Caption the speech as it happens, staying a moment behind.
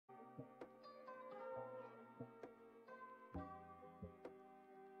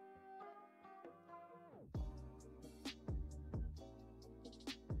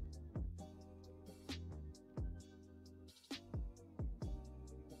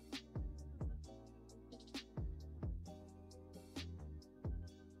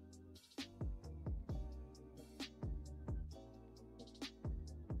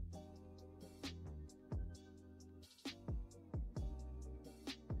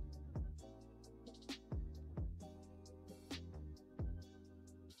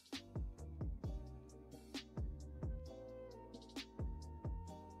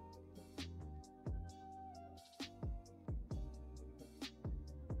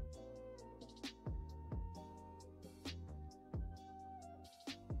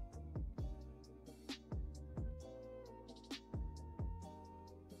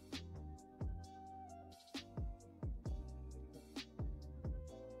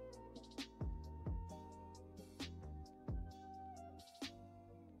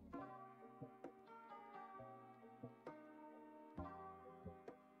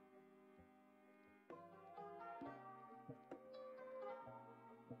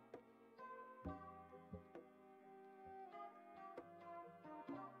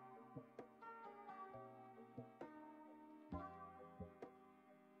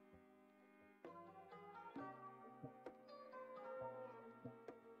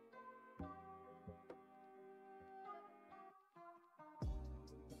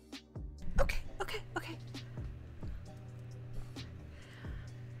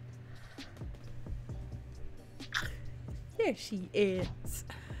There she is.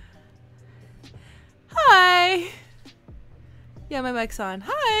 Hi. Yeah, my mic's on.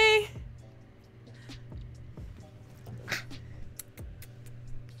 Hi.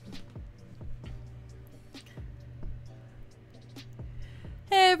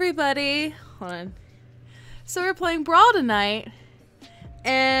 Hey everybody. Hold on. So we're playing Brawl tonight,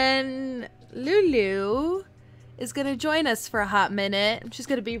 and Lulu is gonna join us for a hot minute. She's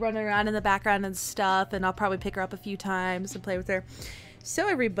gonna be running around in the background and stuff, and I'll probably pick her up a few times and play with her. So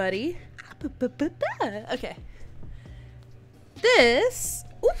everybody, okay. This,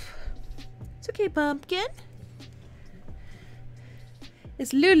 oof, it's okay, pumpkin.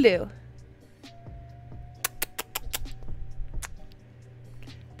 It's Lulu.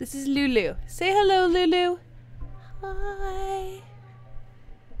 This is Lulu. Say hello, Lulu. Hi.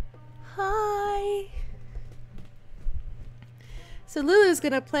 Hi. So Lulu's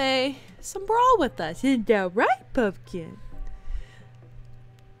gonna play some Brawl with us. Isn't that right, pumpkin?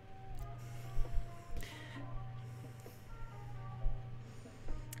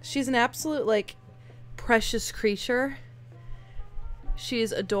 She's an absolute, like, precious creature.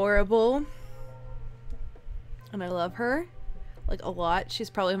 She's adorable. And I love her. Like, a lot. She's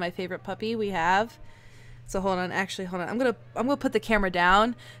probably my favorite puppy we have. So hold on, actually, hold on. I'm gonna put the camera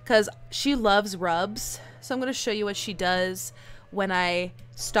down because she loves rubs. So I'm gonna show you what she does when I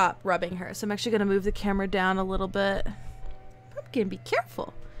stop rubbing her. So I'm actually gonna move the camera down a little bit. Pumpkin, be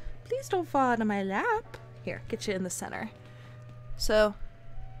careful. Please don't fall out of my lap. Here, get you in the center. So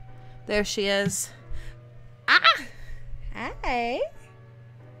there she is. Ah! Hi.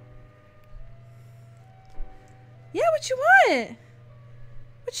 Yeah, what you want?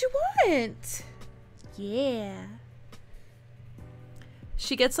 What you want? Yeah.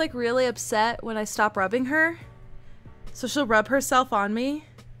 She gets like really upset when I stop rubbing her. So she'll rub herself on me.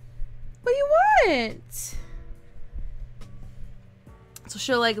 What do you want? So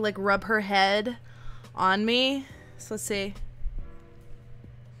she'll like rub her head on me. So let's see.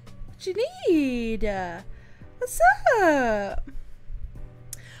 What you need? What's up?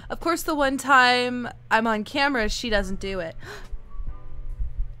 Of course, the one time I'm on camera, she doesn't do it.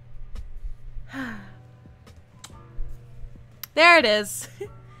 There it is.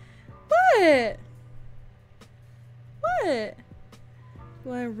 What? What?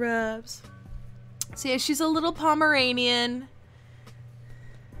 One rubs. So yeah, she's a little Pomeranian.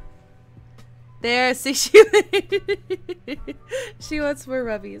 There, see, she wants more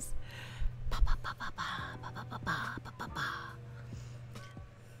rubbies.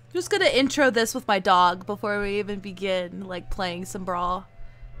 Just gonna intro this with my dog before we even begin, like, playing some Brawl.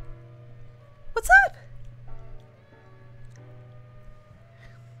 What's up?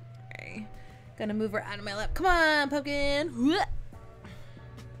 Okay. Gonna move her out of my lap. Come on, pumpkin.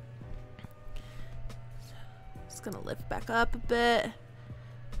 Just gonna lift back up a bit.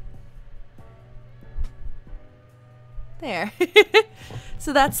 There.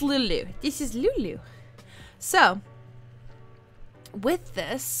 So that's Lulu. This is Lulu. So with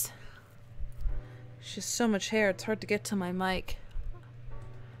this, she has so much hair, it's hard to get to my mic.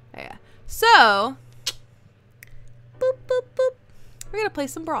 There, yeah. So, boop, boop, boop. We're gonna play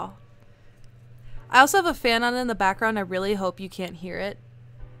some Brawl. I also have a fan on in the background. I really hope you can't hear it,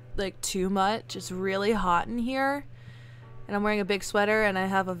 like, too much. It's really hot in here. And I'm wearing a big sweater, and I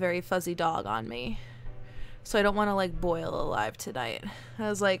have a very fuzzy dog on me. So I don't want to, like, boil alive tonight. That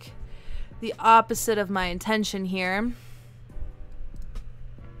was, like, the opposite of my intention here.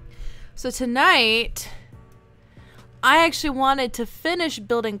 So tonight, I actually wanted to finish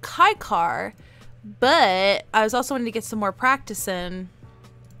building Kaikar, but I was also wanting to get some more practice in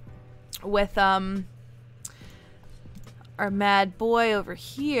with our mad boy over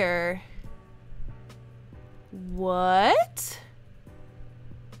here. What?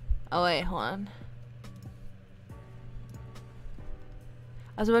 Oh wait, hold on.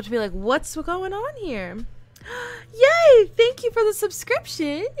 I was about to be like, what's going on here? Yay! Thank you for the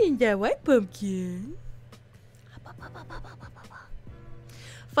subscription in that white pumpkin.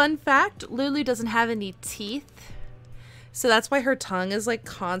 Fun fact, Lulu doesn't have any teeth. So that's why her tongue is like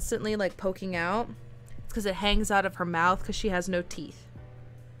constantly like poking out. It's because it hangs out of her mouth because she has no teeth.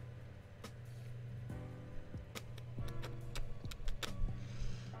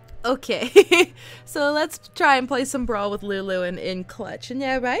 Okay, so let's try and play some Brawl with Lulu and in clutch. And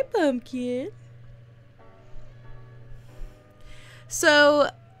yeah, right, pumpkin? So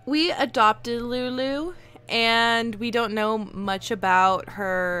we adopted Lulu, and we don't know much about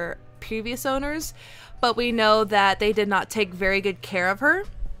her previous owners, but we know that they did not take very good care of her.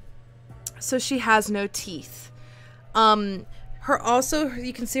 So she has no teeth. Her also,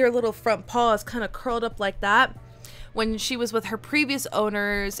 you can see her little front paw is kind of curled up like that. when she was with her previous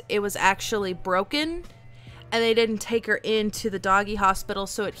owners, it was actually broken. And they didn't take her into the doggy hospital,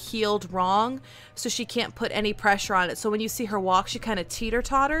 so it healed wrong. So she can't put any pressure on it. So when you see her walk, she kind of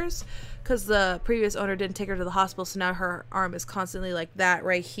teeter-totters because the previous owner didn't take her to the hospital. So now her arm is constantly like that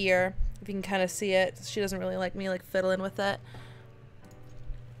right here. If you can kind of see it. She doesn't really like me like fiddling with it.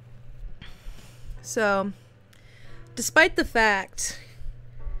 So, despite the fact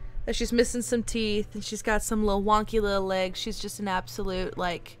that she's missing some teeth and she's got some little wonky little legs, she's just an absolute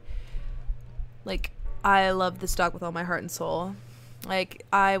like I love this dog with all my heart and soul. Like,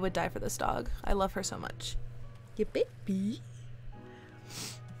 I would die for this dog. I love her so much. Yeah, baby.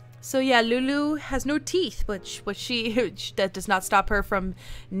 So yeah, Lulu has no teeth, but that does not stop her from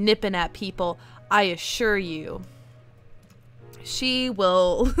nipping at people. I assure you. She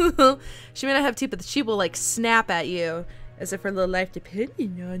will, she may not have teeth, but she will like snap at you as if her little life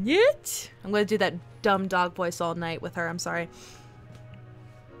depended on it. I'm going to do that dumb dog voice all night with her. I'm sorry.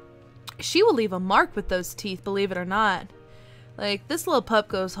 She will leave a mark with those teeth, believe it or not. Like, this little pup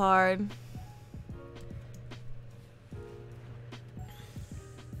goes hard.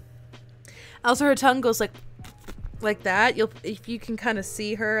 Also, her tongue goes like that. If you can kind of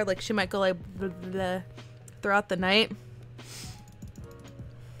see her, like she might go like blah, blah, blah, throughout the night.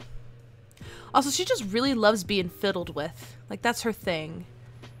 Also, she just really loves being fiddled with. Like, that's her thing.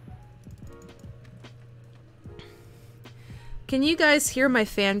 Can you guys hear my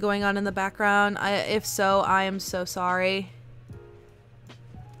fan going on in the background? If so, I am so sorry.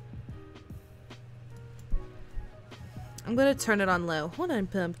 I'm gonna turn it on low. Hold on,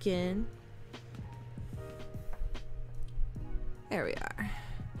 pumpkin. There we are.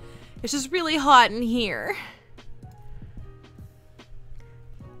 It's just really hot in here.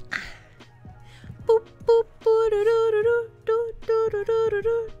 Boop, boop, boo, doo, doo, doo, doo, doo, doo, doo,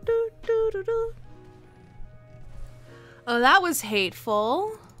 doo, doo, doo, doo. Oh, that was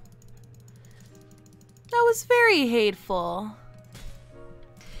hateful. That was very hateful.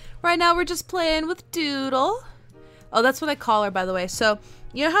 Right now we're just playing with Doodle. Oh, that's what I call her, by the way. So,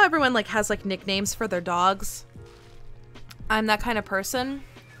 you know how everyone like has like nicknames for their dogs? I'm that kind of person.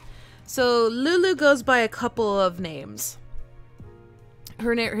 So, Lulu goes by a couple of names.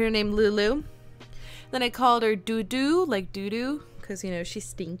 Her name Lulu. Then I called her Doo-Doo, like doo-doo, because, you know, she's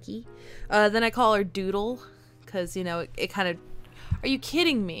stinky. Then I call her Doodle. Because, you know, it kind of... Are you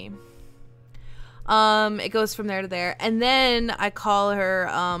kidding me? It goes from there to there. And then I call her,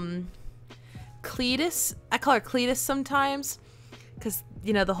 Cletus. I call her Cletus sometimes. Because,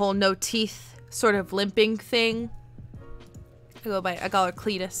 you know, the whole no teeth sort of limping thing. I call her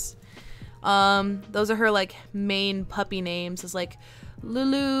Cletus. Those are her, like, main puppy names. Is like,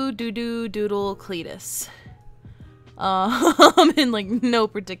 Lulu, Doo-Doo, Doodle, Cletus. In, like, no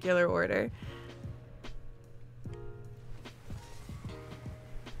particular order.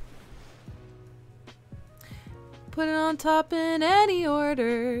 Put it on top in any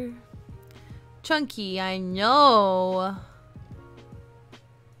order. Chunky, I know.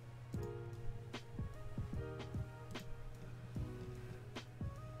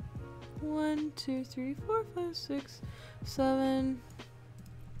 One, two, three, four, five, six, seven.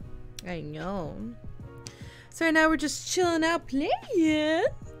 I know. So right now we're just chilling out playing.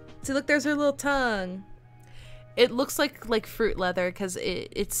 See, look, there's her little tongue. It looks like fruit leather because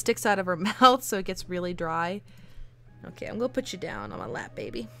it sticks out of her mouth, so it gets really dry. Okay, I'm gonna put you down on my lap,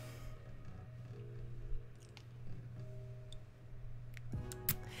 baby.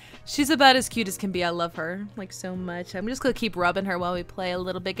 She's about as cute as can be. I love her, like, so much. I'm just gonna keep rubbing her while we play a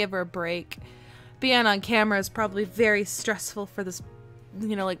little bit, give her a break. Being on camera is probably very stressful for this,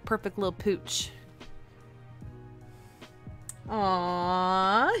 you know, like, perfect little pooch.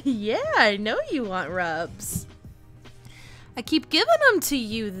 Aww, yeah, I know you want rubs. I keep giving them to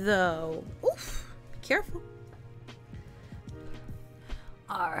you, though. Oof, be careful.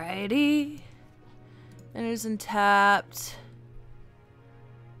 Alrighty. Enters and tapped.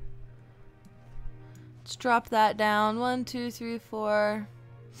 Let's drop that down. 1, 2, 3, 4.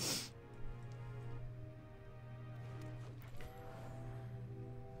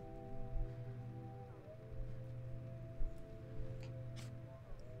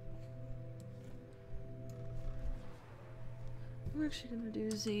 We're actually gonna do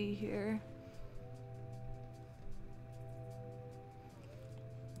Z here.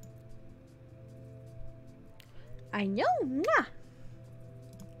 I know. Mwah.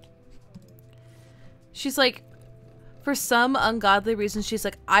 She's like, for some ungodly reason, she's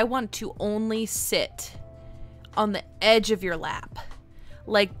like, I want to only sit on the edge of your lap.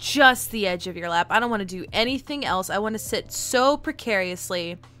 Like, just the edge of your lap. I don't want to do anything else. I want to sit so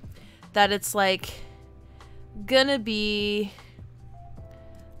precariously that it's like gonna be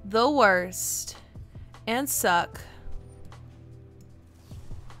the worst and suck.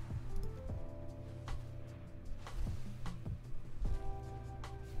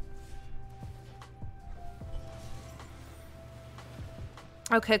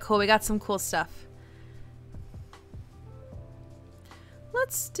 Okay, cool. We got some cool stuff.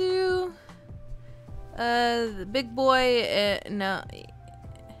 Let's do the big boy. No.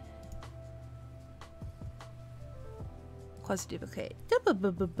 Quasi duplicate.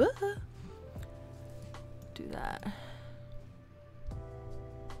 Do that.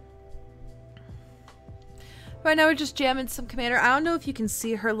 Right now we're just jamming some commander. I don't know if you can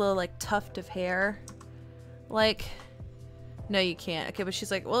see her little like tuft of hair. Like, no you can't. Okay, but she's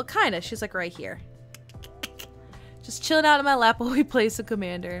like, well kinda. She's like right here. Just chilling out in my lap while we play some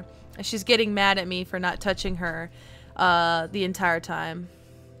commander. And she's getting mad at me for not touching her the entire time.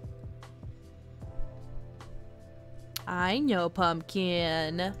 I know,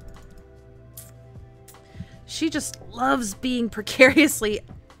 Pumpkin. She just loves being precariously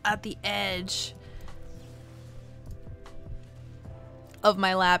at the edge of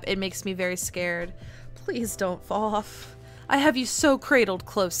my lap. It makes me very scared. Please don't fall off. I have you so cradled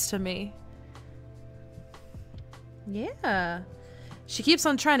close to me. Yeah. She keeps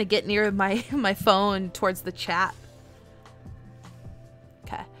on trying to get near my phone towards the chat.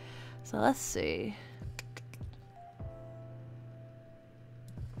 Okay. So let's see.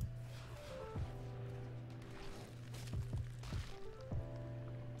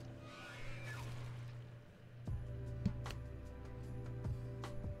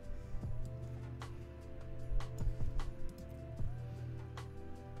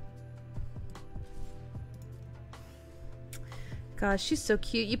 Gosh, she's so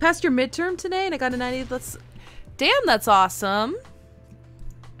cute. You passed your midterm today and I got a 90. Damn, that's awesome.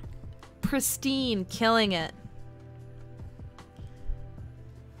 Pristine, killing it.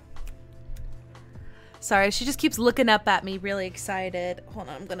 Sorry, she just keeps looking up at me, really excited. Hold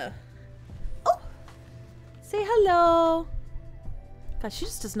on, I'm gonna... Oh! Say hello. God, she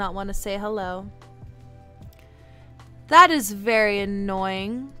just does not want to say hello. That is very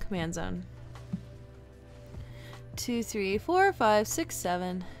annoying. Command zone. 2, 3, 4, 5, 6,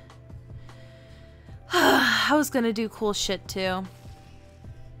 7. I was gonna do cool shit too.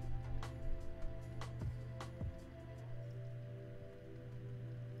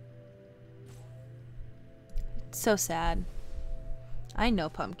 So sad. I know,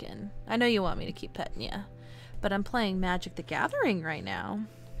 Pumpkin. I know you want me to keep petting you, but I'm playing Magic the Gathering right now.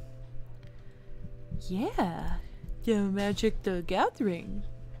 Yeah. Yeah, Magic the Gathering.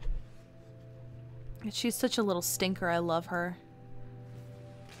 She's such a little stinker. I love her.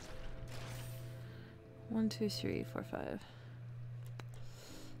 1, 2, 3, 4, 5.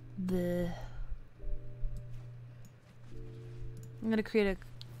 I'm gonna create a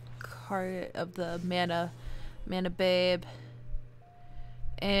card of the mana babe,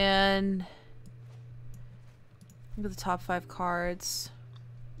 and look at the top 5 cards.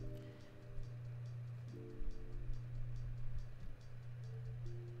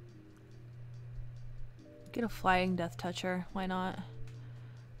 Get a Flying Death Toucher. Why not?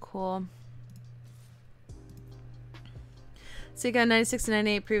 Cool. So you got 96 and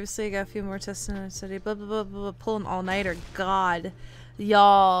 98 previously. You got a few more tests and study. Blah, blah, blah, blah, blah. Pulling all-nighter. God.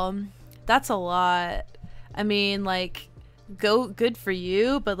 Y'all. That's a lot. I mean, like, good for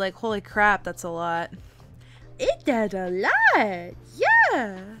you, but, like, holy crap, that's a lot. It did a lot.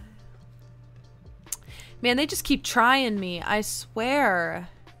 Yeah. Man, they just keep trying me. I swear.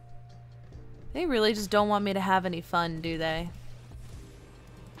 They really just don't want me to have any fun, do they?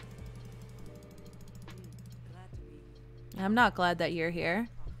 I'm not glad that you're here.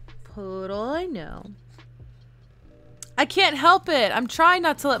 Poodle, I know. I can't help it. I'm trying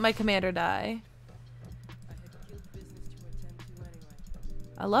not to let my commander die.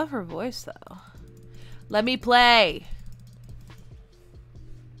 I love her voice, though. Let me play.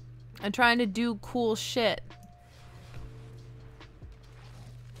 I'm trying to do cool shit.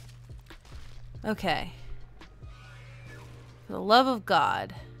 Okay. For the love of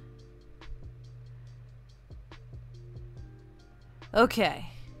God. Okay.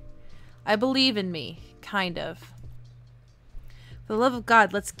 I believe in me. Kind of. For the love of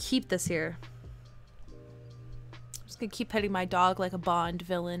God, let's keep this here. I'm just gonna keep petting my dog like a Bond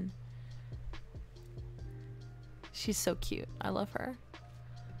villain. She's so cute. I love her.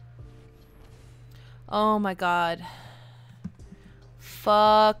 Oh my God.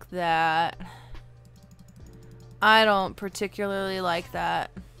 Fuck that. I don't particularly like that.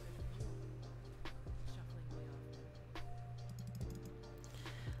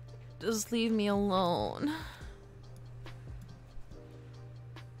 Just leave me alone.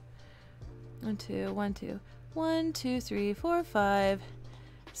 1, 2, 1, 2, 1, 2, 3, 4, 5,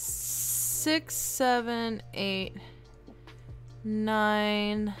 6, 7, 8,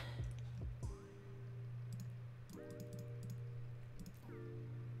 9.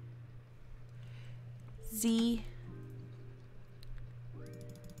 Z.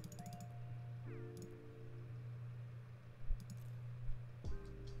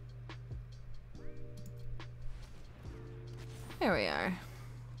 There we are.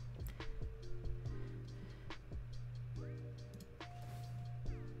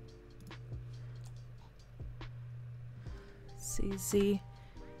 CZ.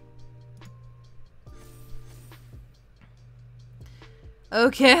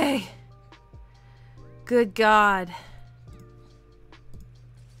 Okay. Good God.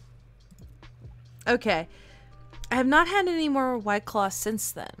 Okay. I have not had any more White Claw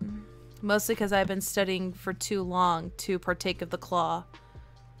since then. Mostly because I've been studying for too long to partake of the claw.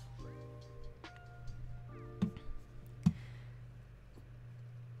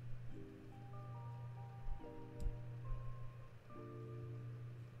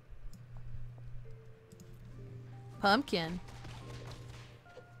 Pumpkin.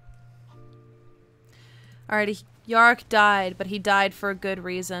 Alrighty, Yark died, but he died for a good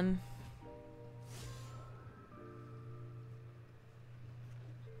reason.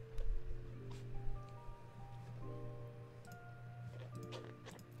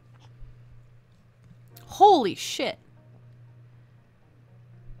 Holy shit.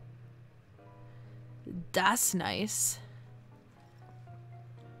 That's nice.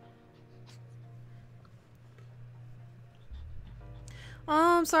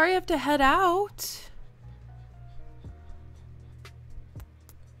 I'm sorry I have to head out.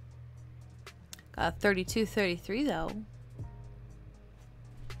 Got 32-33 though.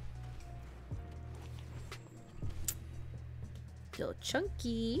 Little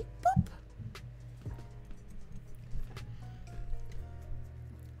chunky. Boop.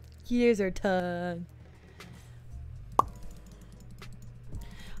 Here's our tongue.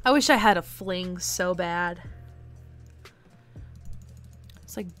 I wish I had a fling so bad.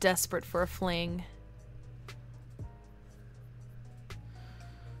 It's like desperate for a fling.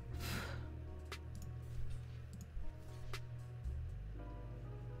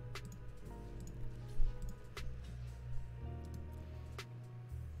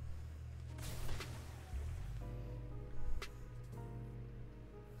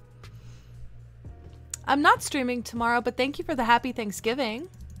 I'm not streaming tomorrow, but thank you for the happy Thanksgiving.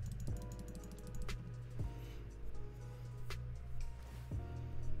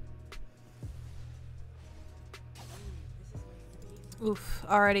 Oof.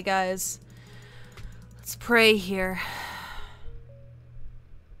 Alrighty, guys. Let's pray here.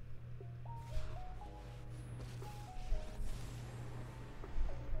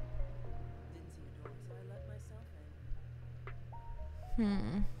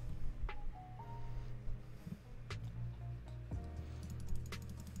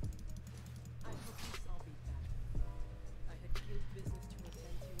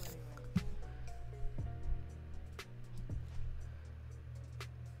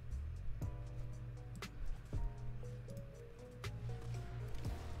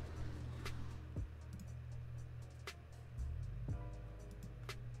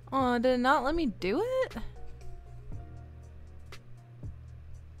 Oh, did it not let me do it?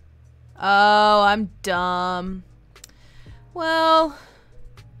 Oh, I'm dumb. Well...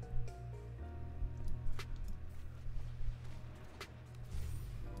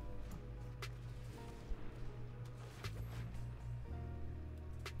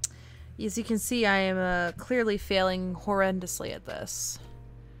 as you can see, I am clearly failing horrendously at this.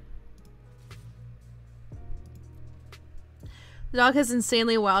 The dog has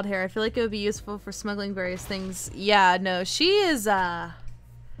insanely wild hair. I feel like it would be useful for smuggling various things. Yeah, no, she is a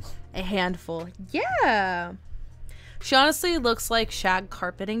handful. Yeah. She honestly looks like shag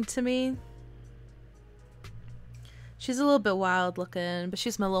carpeting to me. She's a little bit wild looking, but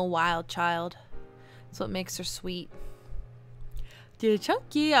she's my little wild child. That's what makes her sweet. Dude,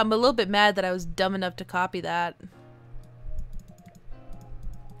 chunky. I'm a little bit mad that I was dumb enough to copy that.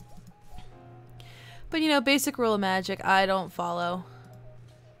 But, you know, basic rule of magic, I don't follow.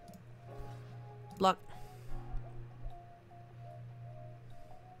 Luck.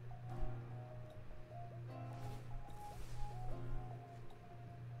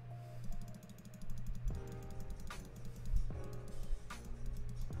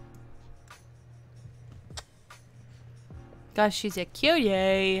 Gosh, she's a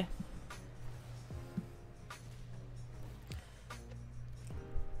cutie.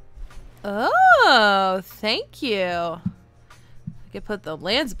 Oh, thank you. I could put the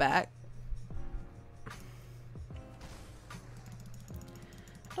lands back.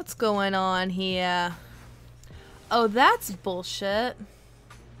 What's going on here? Oh, that's bullshit.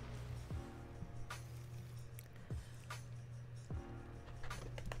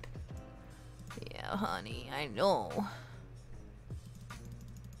 Yeah, honey, I know.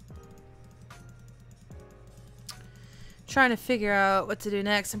 Trying to figure out what to do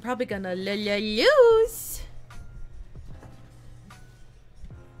next. I'm probably gonna lose.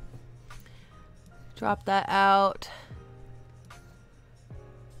 Drop that out.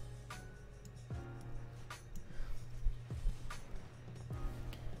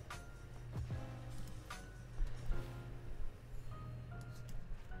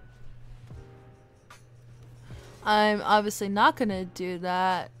 I'm obviously not gonna do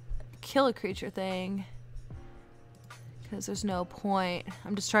that kill a creature thing because there's no point.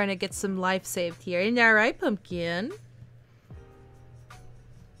 I'm just trying to get some life saved here. Ain't that right, pumpkin?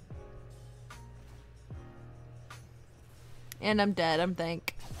 And I'm dead, I'm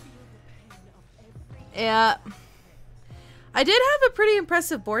think. Yeah. I did have a pretty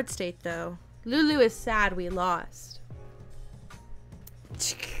impressive board state though. Lulu is sad we lost.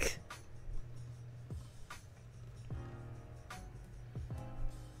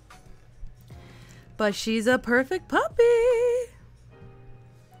 But she's a perfect puppy.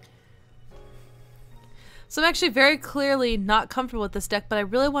 So I'm actually very clearly not comfortable with this deck, but I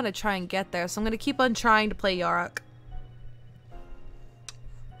really want to try and get there. So I'm going to keep on trying to play Yarok.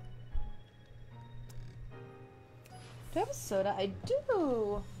 Do I have a soda? I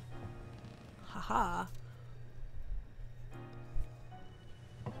do. Haha.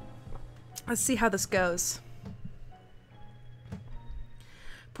 Let's see how this goes.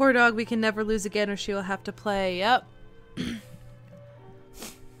 Poor dog, we can never lose again or she will have to play. Yep.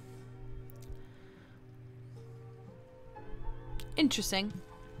 Interesting.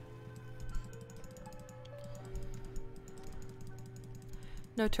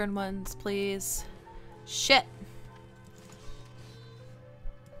 No turn ones, please. Shit.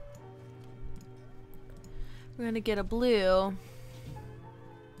 We're gonna get a blue.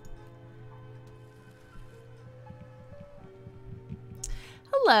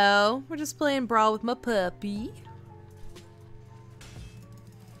 Hello. We're just playing Brawl with my puppy.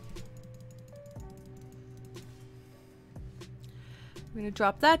 We're gonna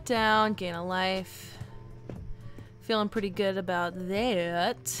drop that down, gain a life. Feeling pretty good about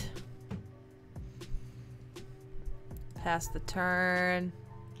that. Pass the turn.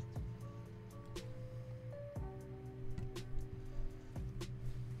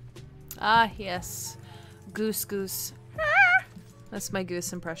 Ah, yes. Goose, goose. That's my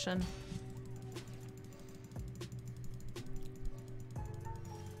goose impression.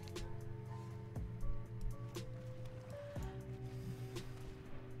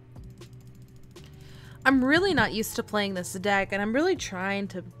 I'm really not used to playing this deck, and I'm really trying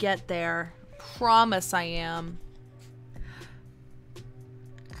to get there. Promise I am.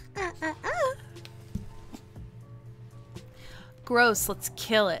 Gross, let's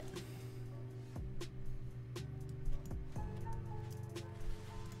kill it.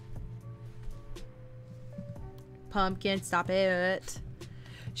 Pumpkin, stop it.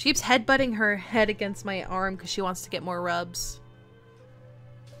 She keeps headbutting her head against my arm because she wants to get more rubs.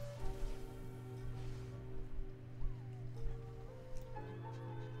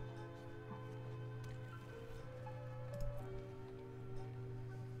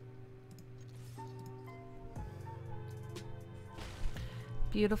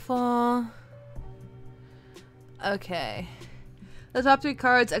 Beautiful. Okay. The top 3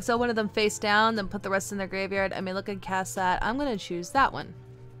 cards, exile one of them face down, then put the rest in their graveyard. I may look and cast that. I'm going to choose that one.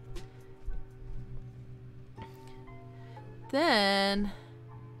 Then,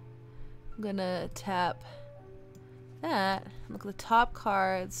 I'm going to tap that. Look at the top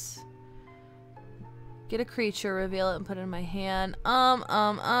cards. Get a creature, reveal it, and put it in my hand.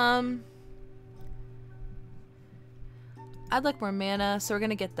 I'd like more mana, so we're going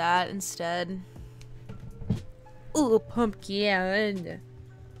to get that instead. Ooh, pumpkin.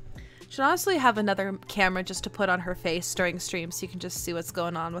 Should honestly have another camera just to put on her face during stream so you can just see what's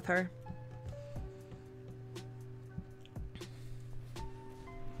going on with her.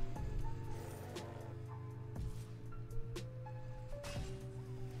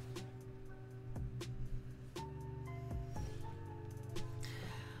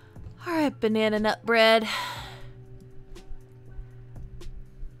 Alright, banana nut bread.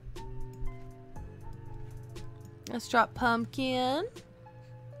 Let's drop pumpkin.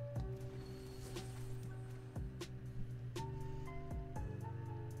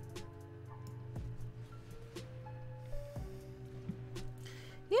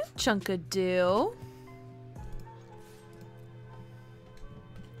 Yeah, chunk of dew.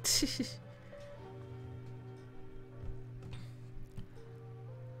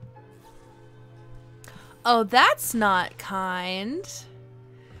 Oh, that's not kind.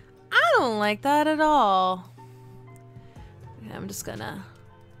 I don't like that at all. Okay, I'm just gonna...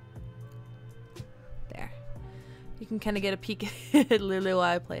 There. You can kind of get a peek at Lulu while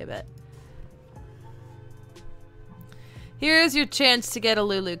I play a bit. Here's your chance to get a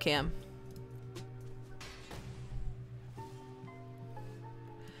Lulu cam.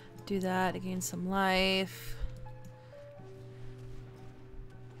 Do that to gain some life.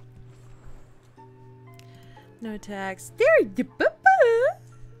 No attacks. There.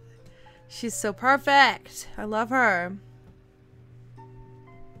 She's so perfect. I love her.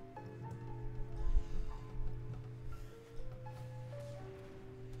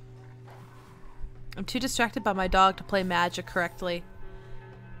 I'm too distracted by my dog to play Magic correctly.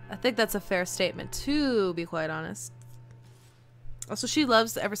 I think that's a fair statement, to be quite honest. Also, she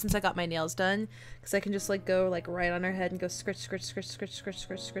loves ever since I got my nails done, because I can just like go like right on her head and go scritch, scritch, scritch, scritch, scritch,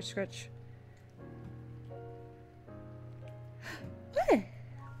 scritch, scritch, scritch. What?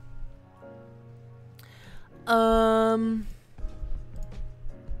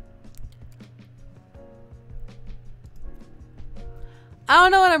 I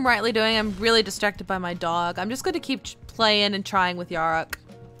don't know what I'm rightly doing. I'm really distracted by my dog. I'm just going to keep playing and trying with Yarok.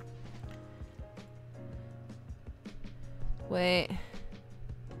 Wait.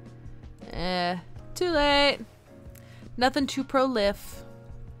 Too late. Nothing too prolific.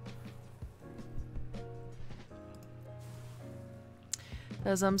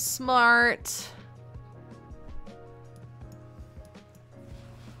 Because I'm smart.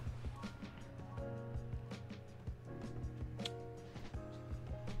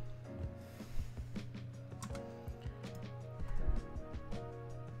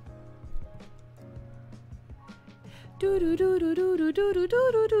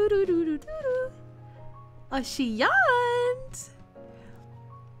 Oh, she yawned.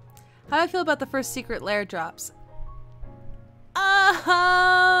 How do I feel about the first secret lair drops?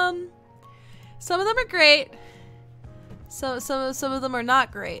 Some of them are great. Some of them are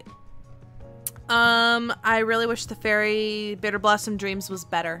not great. I really wish the Fairy Bitter Blossom Dreams was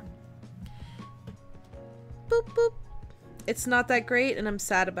better. Boop boop. It's not that great, and I'm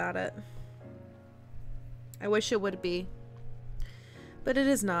sad about it. I wish it would be, but it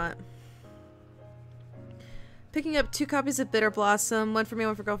is not. Picking up 2 copies of Bitter Blossom, one for me,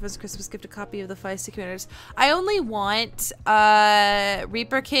 one for girlfriend's Christmas gift, a copy of the 5 C Commanders. I only want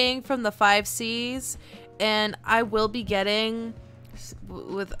Reaper King from the 5 Cs, and I will be getting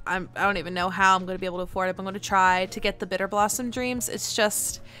with I don't even know how I'm going to be able to afford it, but I'm going to try to get the Bitter Blossom Dreams. It's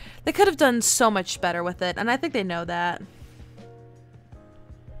just they could have done so much better with it, and I think they know that.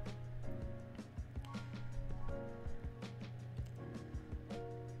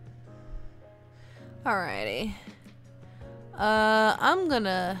 Alrighty. I'm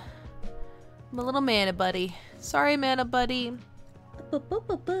a little mana buddy. Sorry, mana buddy.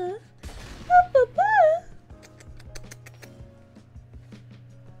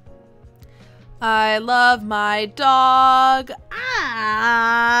 I love my dog.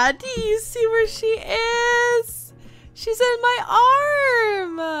 Ah, do you see where she is? She's in my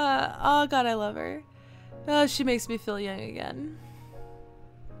arm. Oh God, I love her. Oh, she makes me feel young again.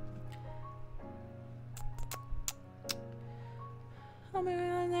 How am I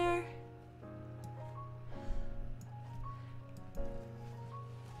on there?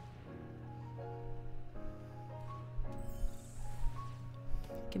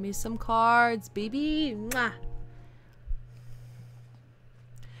 Give me some cards, baby. Mwah.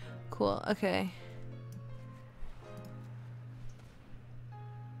 Cool, okay.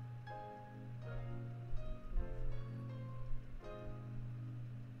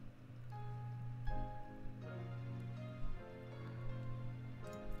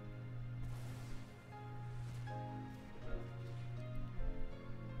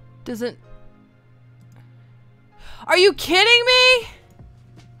 Doesn't... Are you kidding me?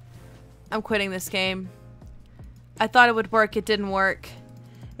 I'm quitting this game. I thought it would work. It didn't work.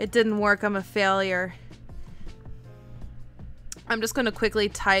 It didn't work. I'm a failure. I'm just going to quickly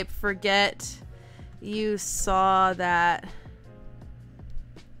type forget you saw that.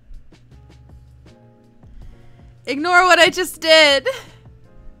 Ignore what I just did.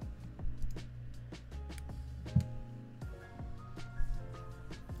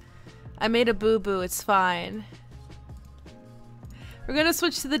 I made a boo-boo. It's fine. We're gonna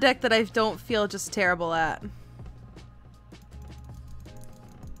switch to the deck that I don't feel just terrible at.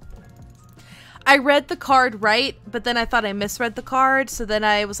 I read the card right, but then I thought I misread the card. So then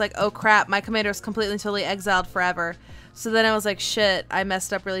I was like, oh crap, my commander is completely and totally exiled forever. So then I was like, shit, I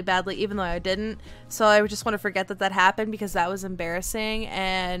messed up really badly, even though I didn't. So I just want to forget that that happened because that was embarrassing.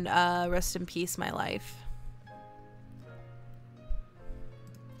 And rest in peace, my life.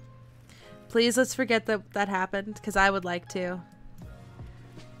 Please, let's forget that that happened, because I would like to.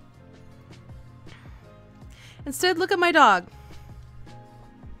 Instead, look at my dog.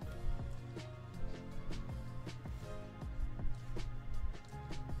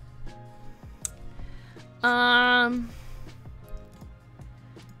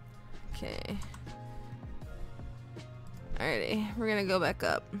 Okay. Alrighty, we're gonna go back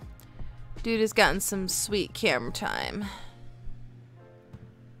up. Dude has gotten some sweet camera time.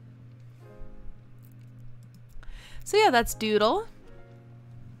 So yeah, that's Doodle.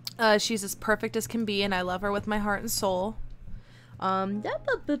 She's as perfect as can be, and I love her with my heart and soul. Love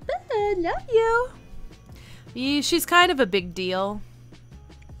you. She's kind of a big deal.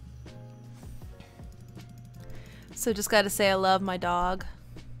 So just gotta say I love my dog.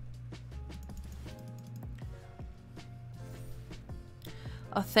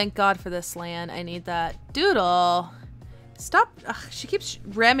 Oh, thank God for this land. I need that. Doodle! Stop. Ugh, she keeps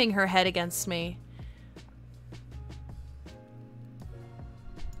ramming her head against me.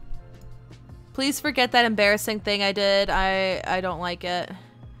 Please forget that embarrassing thing I did. I don't like it.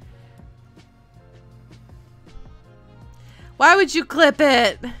 Why would you clip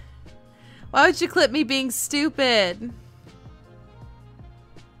it? Why would you clip me being stupid?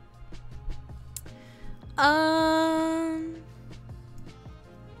 Cool.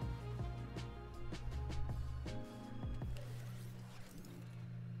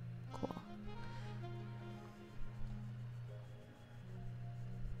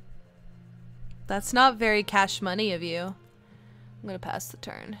 That's not very cash money of you. I'm gonna pass the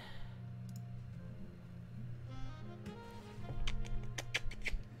turn.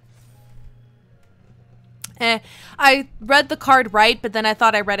 I read the card right, but then I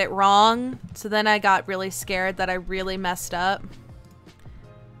thought I read it wrong. So then I got really scared that I really messed up.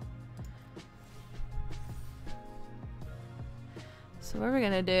 So what are we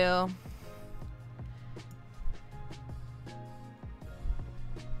gonna do?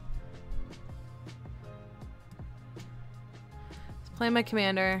 Let's play my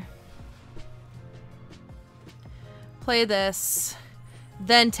commander. Play this.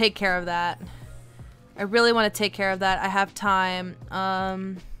 Then take care of that. I really want to take care of that. I have time.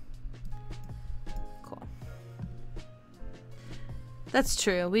 Cool. That's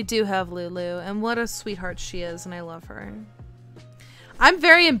true. We do have Lulu, and what a sweetheart she is, and I love her. I'm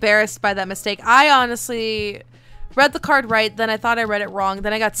very embarrassed by that mistake. I honestly read the card right, then I thought I read it wrong,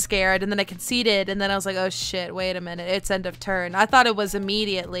 then I got scared, and then I conceded, and then I was like, oh shit, wait a minute, it's end of turn. I thought it was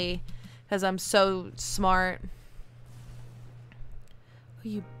immediately, because I'm so smart. Oh,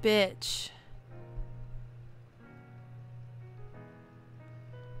 you bitch.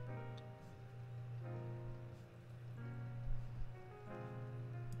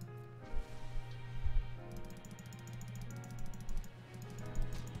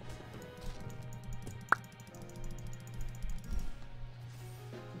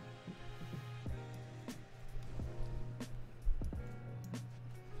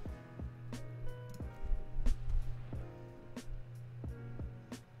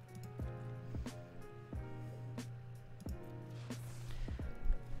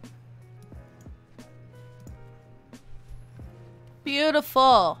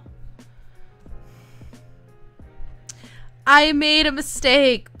 Beautiful. I made a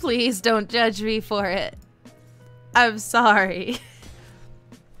mistake. Please don't judge me for it. I'm sorry.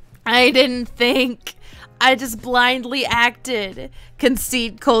 I didn't think. I just blindly acted.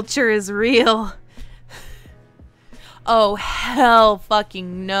 Conceit culture is real. Oh, hell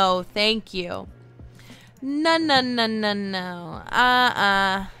fucking no. Thank you. No, no, no, no,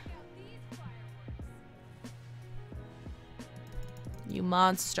 no. You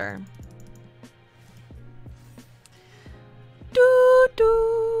monster. Do,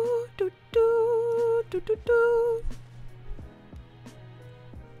 do, do, do, do, do, do.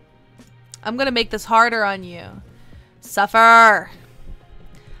 I'm gonna make this harder on you. Suffer.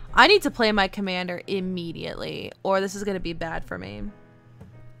 I need to play my commander immediately, or this is gonna be bad for me.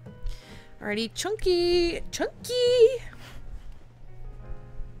 Alrighty, Chunky. Chunky.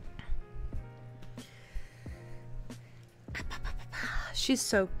 She's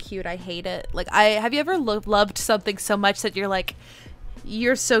so cute. I hate it. Like, have you ever loved something so much that you're like,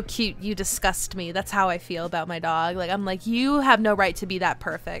 you're so cute, you disgust me? That's how I feel about my dog. Like, I'm like, you have no right to be that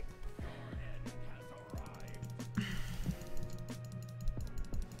perfect.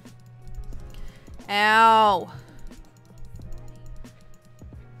 Ow.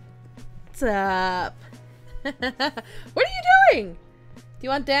 What's up? What are you doing? Do you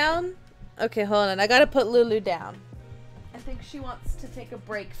want down? Okay, hold on. I gotta put Lulu down. I think she wants to take a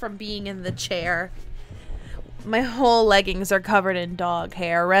break from being in the chair. My whole leggings are covered in dog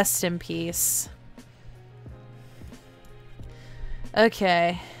hair. Rest in peace.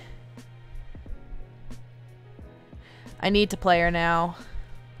 Okay. I need to play her now.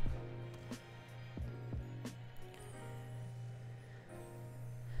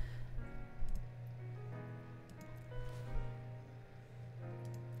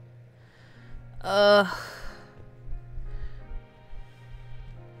 Ugh.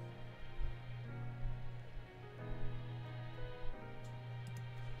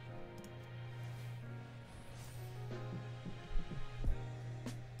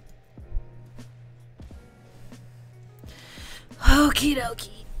 Okie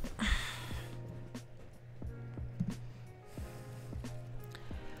dokie.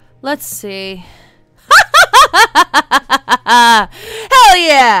 Let's see. Hell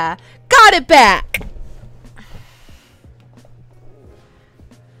yeah! Got it back!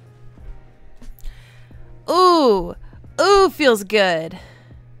 Ooh. Ooh, feels good.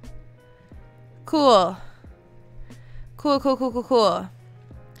 Cool. Cool, cool, cool, cool, cool.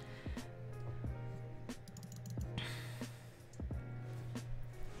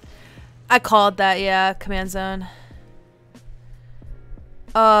 I called that, yeah, command zone.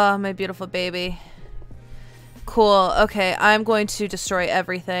 Oh, my beautiful baby. Cool. Okay, I'm going to destroy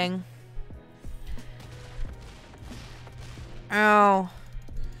everything. Ow.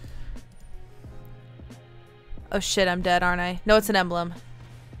 Oh shit, I'm dead, aren't I? No, it's an emblem.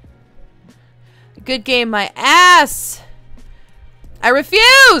 Good game, my ass! I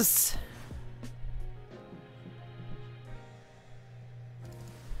refuse!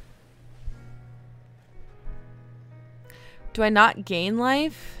 Do I not gain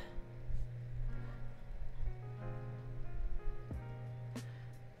life? Did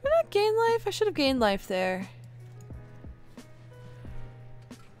I not gain life? I should have gained life there.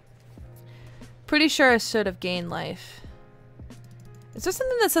 Pretty sure I should have gained life. Is there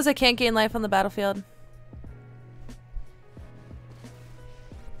something that says I can't gain life on the battlefield?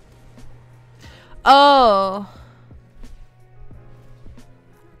 Oh.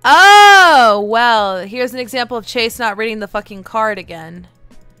 Oh, well, here's an example of Chase not reading the fucking card again.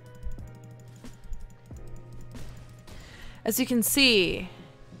 As you can see,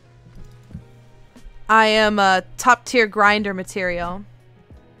 I am a top tier grinder material.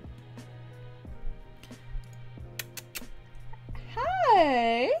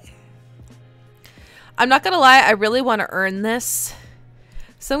 Hi. I'm not gonna lie, I really want to earn this.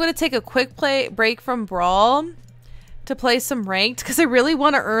 So I'm gonna take a quick break from Brawl to play some ranked because I really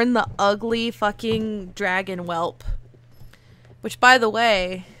want to earn the ugly fucking dragon whelp, which, by the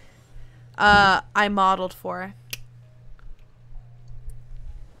way, I modeled for.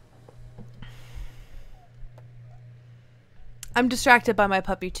 I'm distracted by my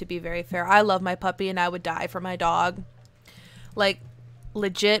puppy, to be very fair. I love my puppy and I would die for my dog. Like,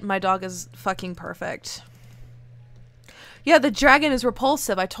 legit, my dog is fucking perfect. Yeah, the dragon is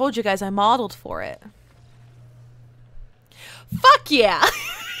repulsive. I told you guys I modeled for it. Fuck yeah!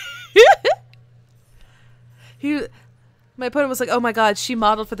 My opponent was like, oh my god, she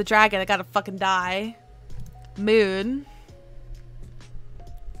modeled for the dragon. I gotta fucking die. Mood.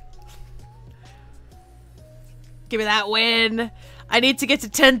 Give me that win. I need to get to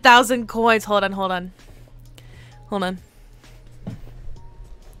 10,000 coins. Hold on, hold on. Hold on.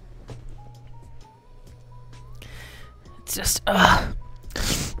 It's just,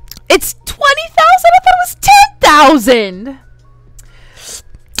 It's 20,000? I thought it was 10,000!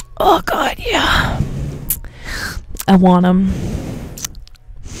 Oh god, yeah. I want him.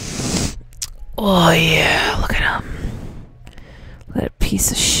 Oh yeah, look at him. Look at that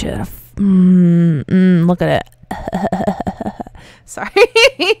piece of shit. Look at it. Sorry.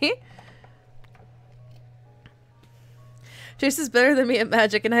 Jace is better than me at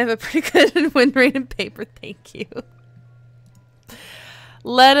Magic, and I have a pretty good win rate in paper. Thank you.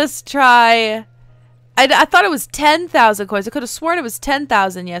 Let us try. I thought it was 10,000 coins. I could have sworn it was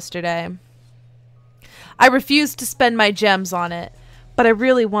 10,000 yesterday. I refused to spend my gems on it, but I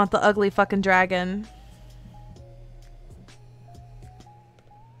really want the ugly fucking dragon.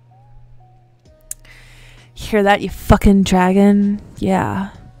 Hear that, you fucking dragon?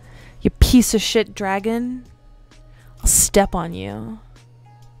 Yeah. You piece of shit dragon. I'll step on you.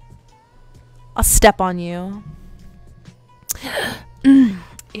 I'll step on you.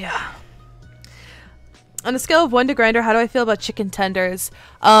 Yeah. On a scale of 1 to grinder, how do I feel about chicken tenders?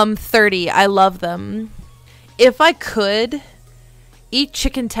 30. I love them. If I could eat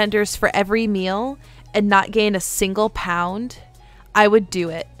chicken tenders for every meal and not gain a single pound, I would do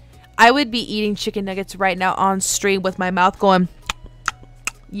it. I would be eating chicken nuggets right now on stream with my mouth going,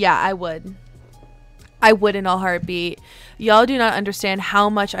 yeah, I would. I would in a heartbeat. Y'all do not understand how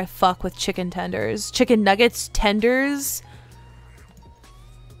much I fuck with chicken tenders. Chicken nuggets, tenders.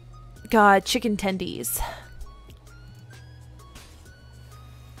 God, chicken tendies.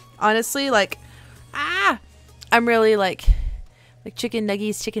 Honestly, like, I'm really like chicken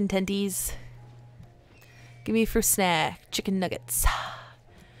nuggies, chicken tendies. Give me for snack, chicken nuggets.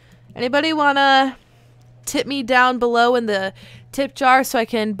 Anybody wanna tip me down below in the tip jar so I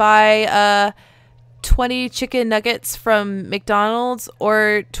can buy 20 chicken nuggets from McDonald's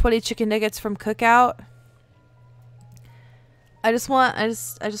or 20 chicken nuggets from Cookout? I just want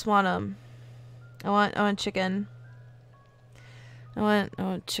them. I want chicken. I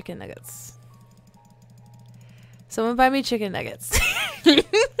want chicken nuggets. Someone buy me chicken nuggets.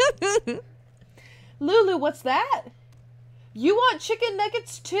 Lulu, what's that? You want chicken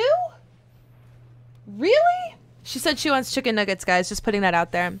nuggets too? Really? She said she wants chicken nuggets, guys. Just putting that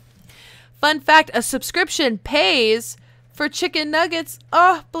out there. Fun fact, a subscription pays for chicken nuggets.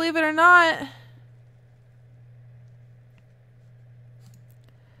 Oh, believe it or not.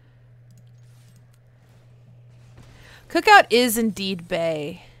 Cookout is indeed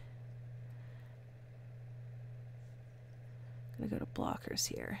bae. I'm gonna go to blockers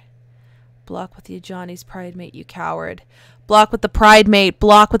here. Block with the Johnny's pride mate, you coward. Block with the pride mate.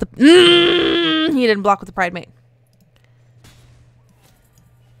 Block with the... He didn't block with the pride mate.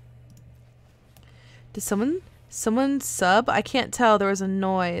 Did someone sub? I can't tell. There was a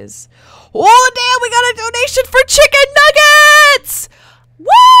noise. Oh, damn. We got a donation for chicken nuggets.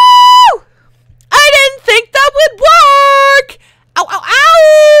 Woo! I didn't think that would work. Ow, ow,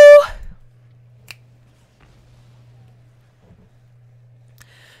 ow.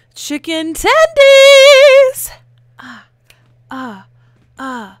 Chicken tendies.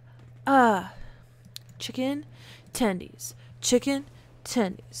 Chicken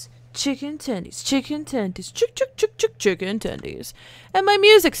tendies. Chicken tendies. Chicken tendies. Chicken tendies. Chicken tendies. And my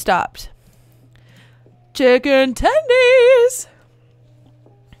music stopped. Chicken tendies.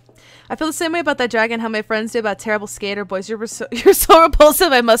 I feel the same way about that dragon, how my friends do about terrible skater boys. You're so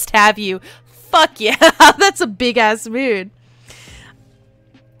repulsive, I must have you. Fuck yeah. That's a big ass mood.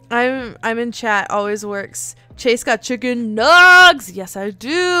 I'm in chat, always works. Chase got chicken nugs. Yes, I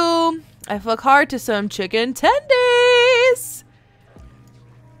do. I fuck hard to some chicken tendies.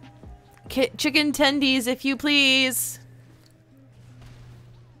 Chicken tendies, if you please.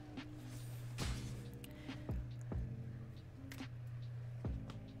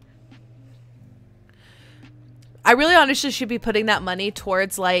 I really honestly should be putting that money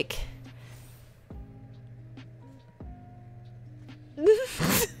towards like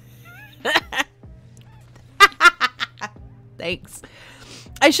thanks.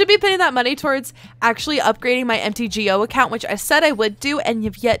 I should be putting that money towards actually upgrading my MTGO account, which I said I would do and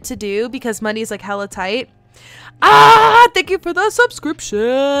have yet to do because money's like hella tight. Thank you for the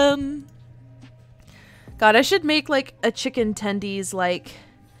subscription. God, I should make like a chicken tendies like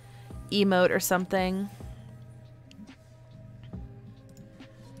emote or something.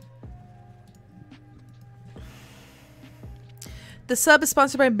 The sub is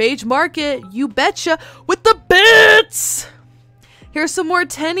sponsored by Mage Market. You betcha. With the bits. Here's some more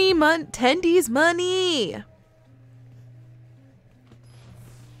tendies money.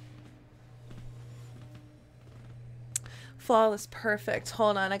 Flawless, perfect.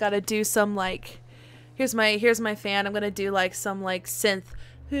 Hold on, I gotta do some like. Here's my fan. I'm gonna do like some like synth.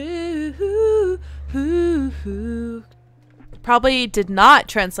 Probably did not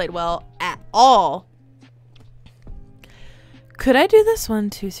translate well at all. Could I do this? 1,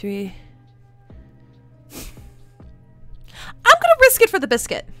 2, 3. I'm gonna risk it for the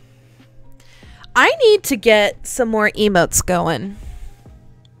biscuit. I need to get some more emotes going,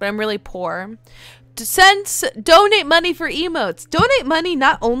 but I'm really poor. Donate money for emotes. Donate money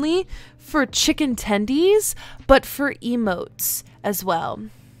not only for chicken tendies, but for emotes as well.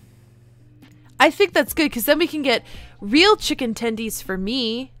 I think that's good because then we can get real chicken tendies for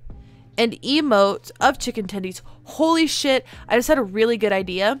me and emotes of chicken tendies. Holy shit, I just had a really good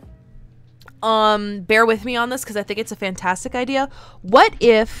idea. Bear with me on this because I think it's a fantastic idea. What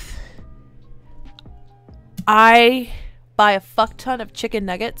if I buy a fuck ton of chicken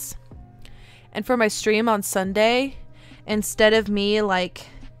nuggets and for my stream on Sunday, instead of me like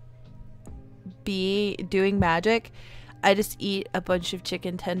doing magic, I just eat a bunch of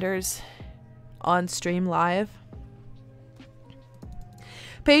chicken tenders on stream live.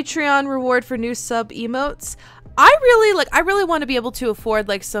 Patreon reward for new sub emotes. I really want to be able to afford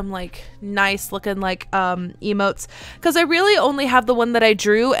like some like nice looking like emotes, because I really only have the one that I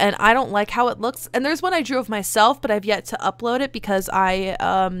drew and I don't like how it looks. And there's one I drew of myself, but I've yet to upload it because I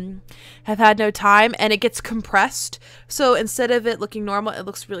have had no time, and it gets compressed. So instead of it looking normal, it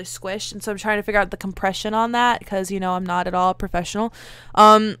looks really squished. And so I'm trying to figure out the compression on that, because you know I'm not at all professional.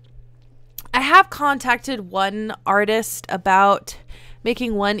 I have contacted one artist about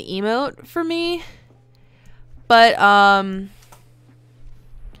making one emote for me, but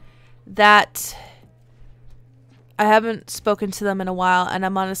that I haven't spoken to them in a while, and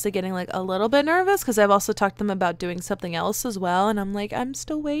I'm honestly getting like a little bit nervous because I've also talked to them about doing something else as well, and I'm like, I'm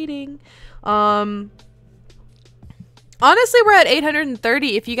still waiting. Honestly, we're at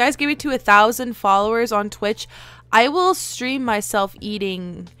 830. If you guys give me to 1,000 followers on Twitch, I will stream myself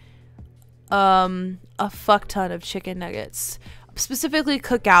eating a fuck ton of chicken nuggets, specifically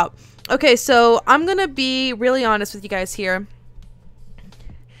cookout. Okay, so I'm gonna be really honest with you guys here.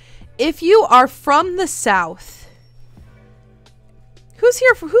 If you are from the South, who's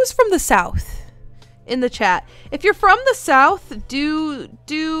from the South in the chat? If you're from the South,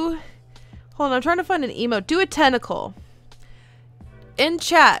 hold on, I'm trying to find an emote. Do a tentacle in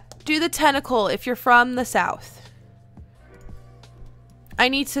chat. Do the tentacle if you're from the South. I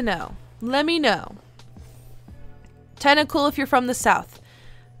need to know. Let me know. Tentacle if you're from the South.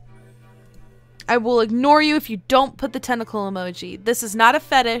 I will ignore you if you don't put the tentacle emoji. This is not a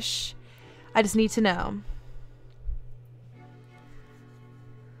fetish. I just need to know.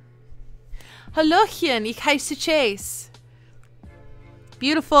 Hallochen, ich heiße Chase.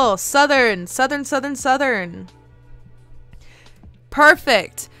 Beautiful. Southern.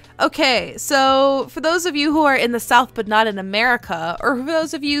 Perfect. Okay, so for those of you who are in the South but not in America, or for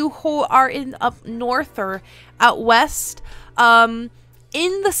those of you who are in up north or out west,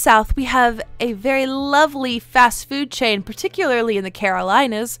 in the South, we have a very lovely fast food chain, particularly in the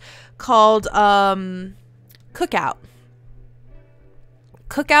Carolinas, called Cookout.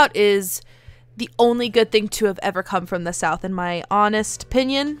 Cookout is the only good thing to have ever come from the South, in my honest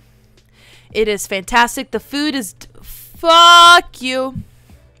opinion. It is fantastic. The food is... fuck you.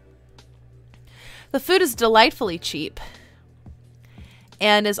 The food is delightfully cheap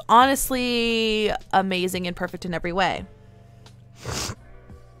and is honestly amazing and perfect in every way.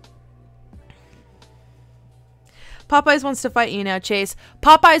 Popeyes wants to fight you now, Chase.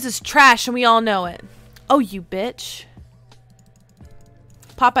 Popeyes is trash and we all know it. Oh, you bitch.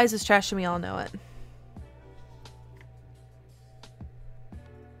 Popeyes is trash and we all know it.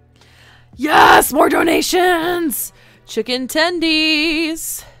 Yes, more donations. Chicken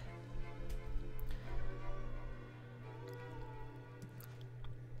tendies.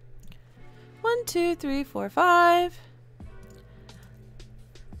 One, two, three, four, five.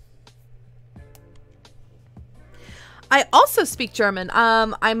 I also speak German.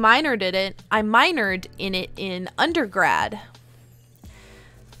 I minored in it. I minored in it in undergrad.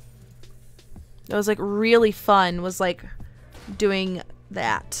 It was like really fun. Was like doing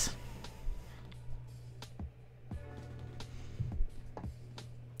that.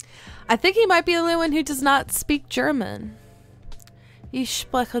 I think he might be the only one who does not speak German. Ich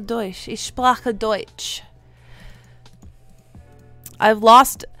spreche Deutsch. Ich spreche Deutsch. I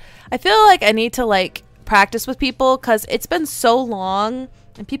feel like I need to like practice with people because it's been so long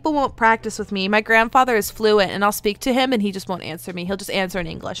and people won't practice with me. My grandfather is fluent and I'll speak to him and he just won't answer me. He'll just answer in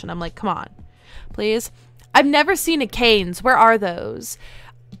English and I'm like, come on, please. I've never seen a Cane's. Where are those?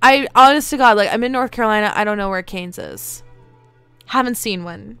 I, honest to God, like I'm in North Carolina. I don't know where Cane's is. Haven't seen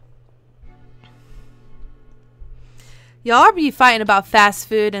one. Y'all be fighting about fast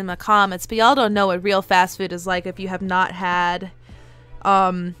food in the comments, but y'all don't know what real fast food is like if you have not had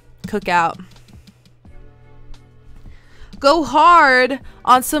Cookout. Go hard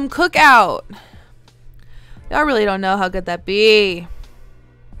on some Cookout. Y'all really don't know how good that be.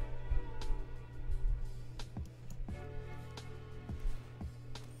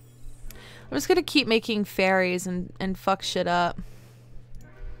 I'm just gonna keep making fairies and fuck shit up.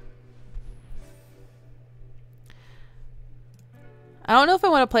 I don't know if I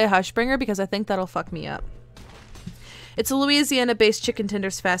want to play Hushbringer because I think that'll fuck me up. It's a Louisiana-based chicken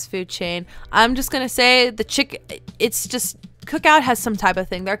tenders fast food chain. I'm just gonna say the it's just Cookout has some type of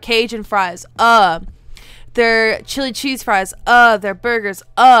thing. Their Cajun fries, their chili cheese fries, their burgers,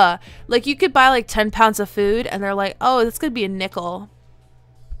 like you could buy like 10 pounds of food and they're like, oh, that's gonna be a nickel.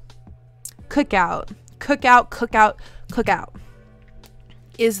 Cookout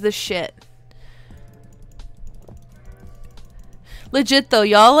is the shit. Legit though,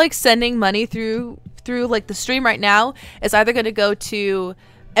 y'all like sending money through like the stream right now is either going to go to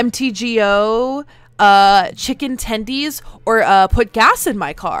MTGO, chicken tendies, or put gas in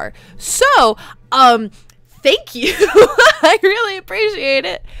my car. So, thank you. I really appreciate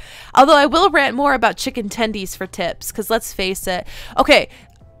it. Although I will rant more about chicken tendies for tips, because let's face it. Okay,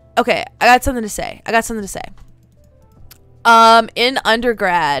 I got something to say. In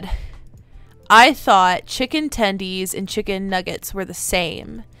undergrad, I thought chicken tendies and chicken nuggets were the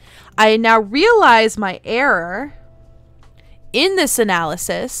same. I now realize my error in this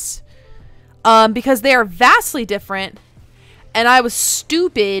analysis, because they are vastly different, and I was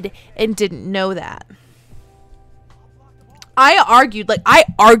stupid and didn't know that. I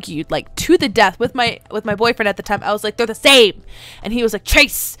argued like to the death with my boyfriend at the time. I was like, they're the same, and he was like,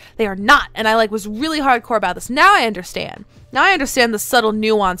 Chase, they are not. And I like was really hardcore about this. Now I understand. Now I understand the subtle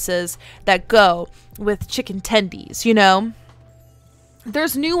nuances that go with chicken tendies, you know?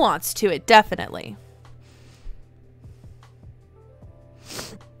 There's nuance to it, definitely.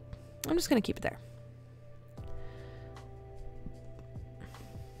 I'm just gonna keep it there.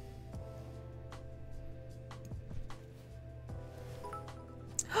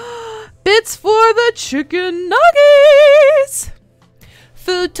 Bits for the chicken nuggets!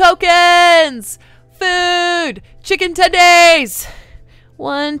 Food tokens! Food! Chicken tendies!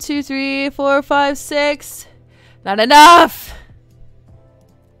 1, 2, 3, 4, 5, 6. Not enough!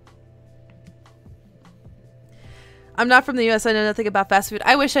 I'm not from the US. I know nothing about fast food.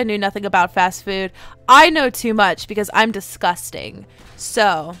 I wish I knew nothing about fast food. I know too much because I'm disgusting.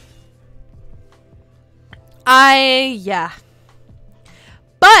 So, yeah.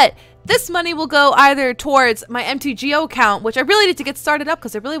 But this money will go either towards my MTGO account, which I really need to get started up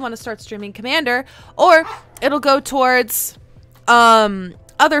because I really want to start streaming Commander, or it'll go towards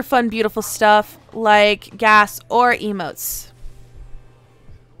other fun, beautiful stuff like gas or emotes.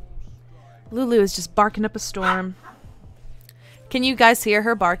 Lulu is just barking up a storm. Can you guys hear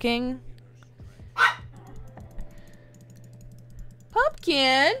her barking?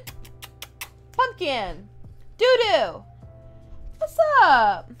 Pumpkin! Pumpkin! Doo-doo! What's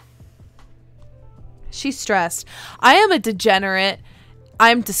up? She's stressed. I am a degenerate.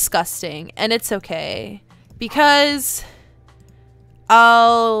 I'm disgusting. And it's okay. Because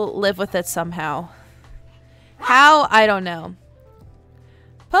I'll live with it somehow. How? I don't know.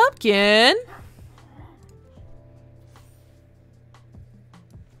 Pumpkin!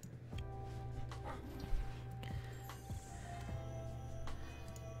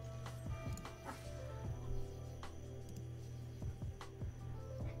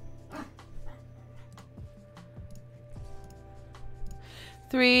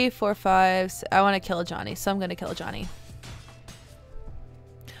 3, 4, 5. I want to kill a Johnny, so I'm going to kill a Johnny.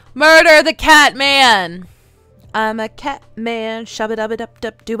 Murder the cat man! I'm a cat man.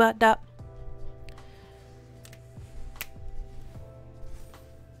 Shabba-dabba-dup-dup-doo-ba-dup.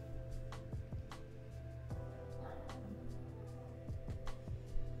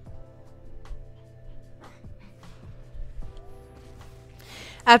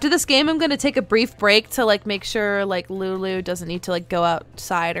 After this game, I'm going to take a brief break to, like, make sure, like, Lulu doesn't need to, like, go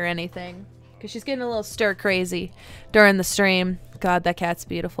outside or anything. Because she's getting a little stir-crazy during the stream. God, that cat's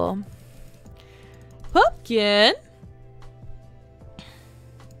beautiful. Pumpkin!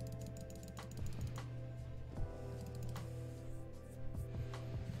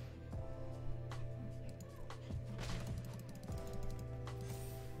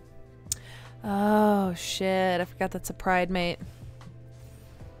 Oh, shit. I forgot that's a pride mate.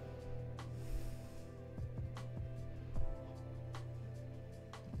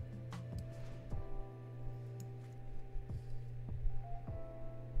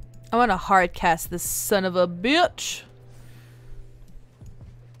 I want to hard cast this son of a bitch.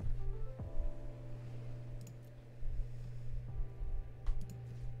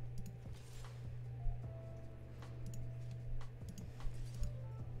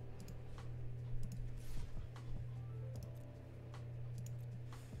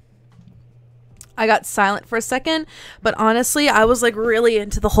 I got silent for a second, but honestly, I was like really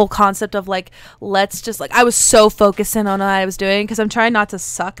into the whole concept of like, let's just like, I was so focused in on what I was doing because I'm trying not to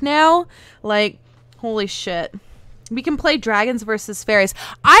suck now. Like, holy shit. We can play dragons versus fairies.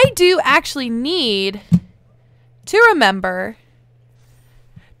 I do actually need to remember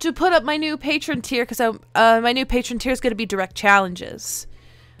to put up my new patron tier because my new patron tier is going to be direct challenges.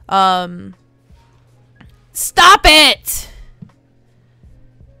 Stop it!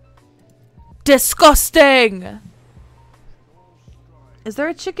 Disgusting! Is there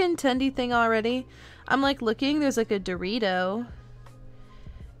a chicken tendy thing already? I'm like looking, there's like a Dorito.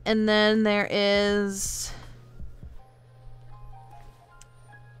 And then there is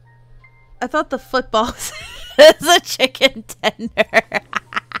I thought the football is a chicken tender.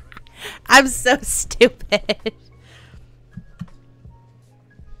 I'm so stupid.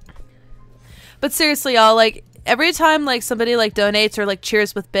 But seriously, y'all, like, every time, like, somebody, like, donates or, like,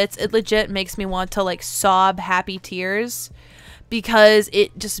 cheers with bits, it legit makes me want to, like, sob happy tears. Because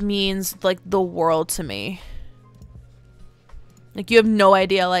it just means, like, the world to me. Like, you have no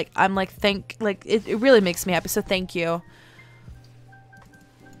idea. Like, I'm, like, it really makes me happy. So, thank you.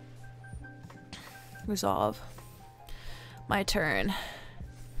 Resolve. My turn.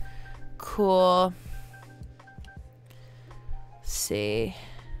 Cool. Let's see.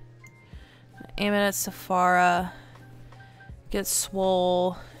 Aim it at Safara. Get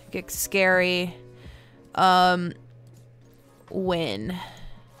swole. Get scary. Win.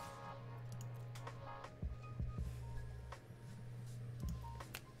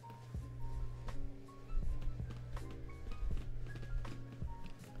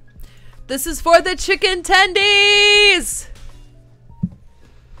 This is for the chicken tendies!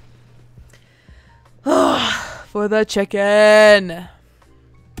 For the chicken.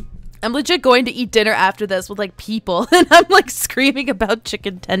 I'm legit going to eat dinner after this with, like, people. And I'm, like, screaming about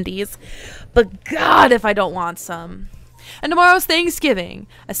chicken tendies. But God, if I don't want some. And tomorrow's Thanksgiving.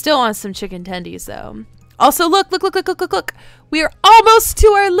 I still want some chicken tendies, though. Also, look. We are almost to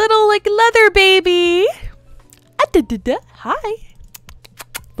our little, like, leather baby. Hi.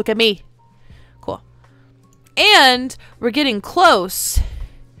 Look at me. Cool. And we're getting close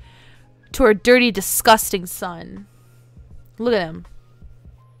to our dirty, disgusting son. Look at him.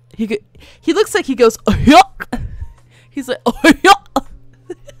 He looks like he goes, oh, yuck. He's like, oh, yuck.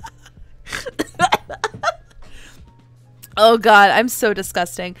 Oh God, I'm so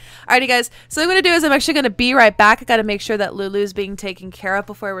disgusting. Alrighty guys, so what I'm going to do is I'm actually going to be right back. I got to make sure that Lulu's being taken care of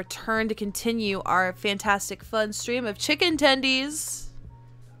before I return to continue our fantastic fun stream of chicken tendies.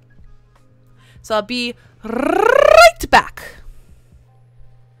 So I'll be right back.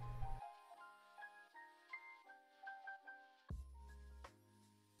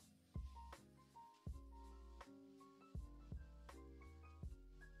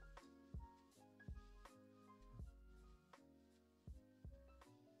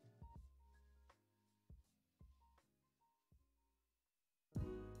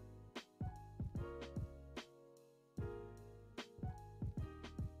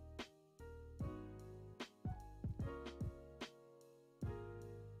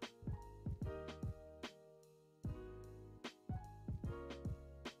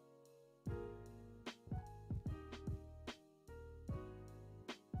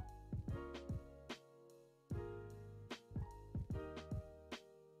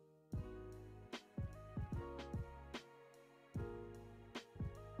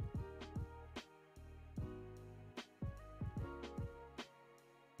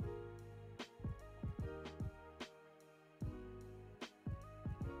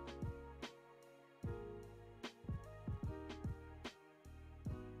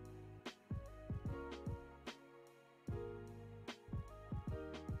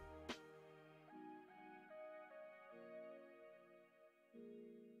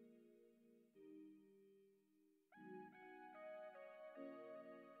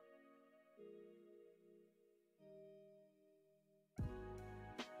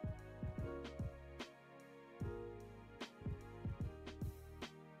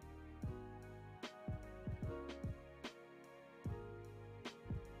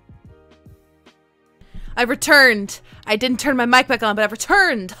 I returned. I didn't turn my mic back on, but I've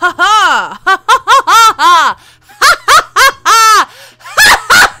returned. Ha ha! Ha ha ha ha! Ha ha ha ha!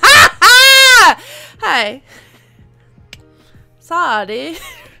 Ha! Hi. Sorry.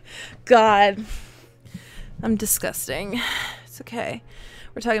 God. I'm disgusting. It's okay.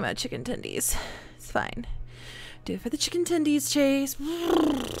 We're talking about chicken tendies. It's fine. Do it for the chicken tendies, Chase.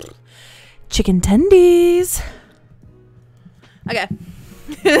 Chicken tendies. Okay.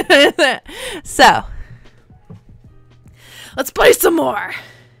 So. Let's play some more.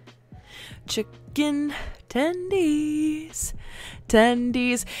 Chicken tendies.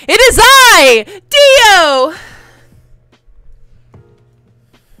 Tendies. It is I, Dio!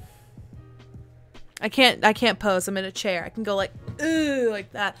 I can't pose. I'm in a chair. I can go like, ooh,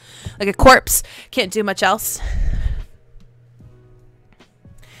 like that. Like a corpse. Can't do much else.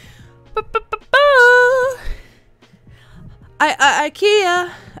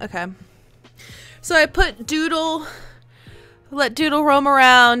 IKEA. Okay. So I put Doodle... Let Doodle roam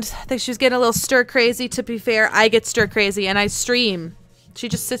around. I think she was getting a little stir crazy. To be fair, I get stir crazy and I stream. She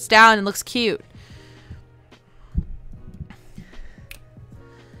just sits down and looks cute.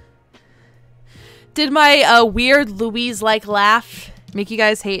 Did my weird Louise-like laugh make you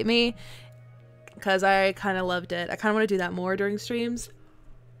guys hate me? because I kind of loved it. I kind of want to do that more during streams.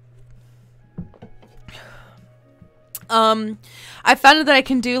 I found that I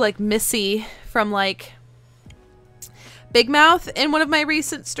can do like Missy from like Big Mouth in one of my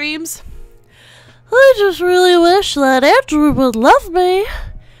recent streams. I just really wish that Andrew would love me.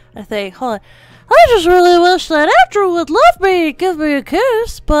 I think, hold on. I just really wish that Andrew would love me and give me a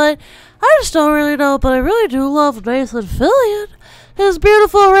kiss, but I just don't really know, but I really do love Nathan Fillion. His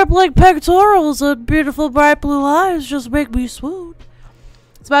beautiful rippling pectorals and beautiful bright blue eyes just make me swoon.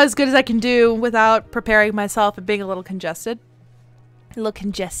 It's about as good as I can do without preparing myself and being a little congested. A little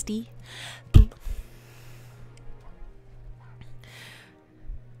congesty. I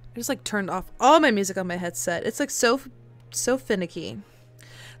just like turned off all my music on my headset. It's like so finicky.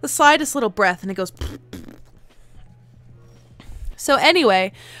 The slightest little breath and it goes. So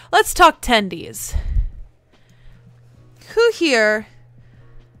anyway, let's talk tendies. Who here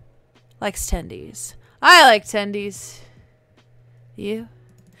likes tendies? I like tendies. You?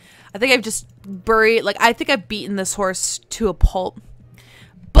 I think I've just buried, like, I think I've beaten this horse to a pulp.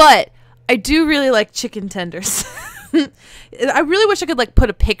 But I do really like chicken tenders. I really wish I could, like, put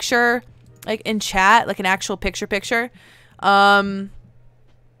a picture, like, in chat, like an actual picture.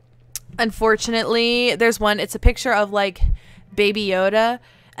 Unfortunately, there's one, it's a picture of, like, Baby Yoda,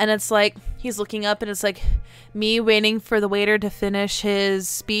 and it's, like, he's looking up, and it's, like, me waiting for the waiter to finish his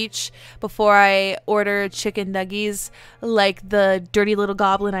speech before I order chicken nuggies like the dirty little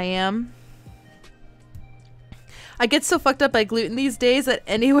goblin I am. I get so fucked up by gluten these days that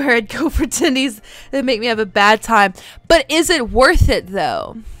anywhere I'd go for tendies that make me have a bad time. But is it worth it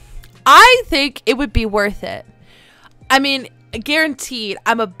though? I think it would be worth it. I mean, guaranteed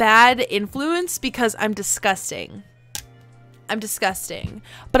I'm a bad influence because I'm disgusting. I'm disgusting,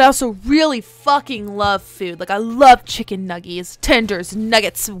 but I also really fucking love food. Like, I love chicken nuggies, tenders,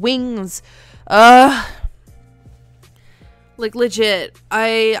 nuggets, wings. Like, legit,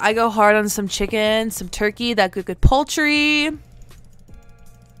 I go hard on some chicken, some turkey, that good poultry.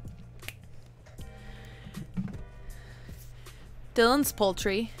 Dylan's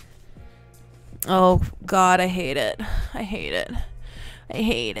poultry. Oh, God, I hate it. I hate it. I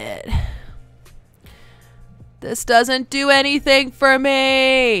hate it. This doesn't do anything for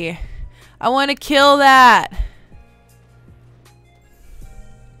me. I want to kill that.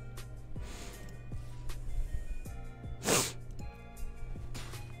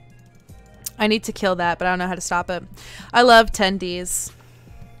 I need to kill that, but I don't know how to stop it. I love tendies.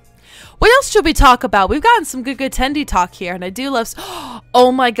 What else should we talk about? We've gotten some good tendy talk here, and I do love...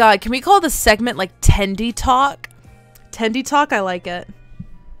 Oh my God, can we call this segment like tendy talk? Tendy talk, I like it.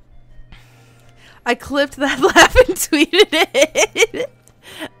 I clipped that laugh and tweeted it.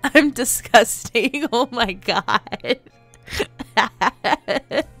 I'm disgusting. Oh my God.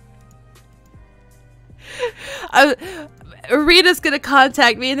 Rita's gonna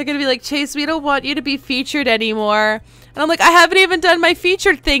contact me and they're gonna be like, Chase, we don't want you to be featured anymore. And I'm like, I haven't even done my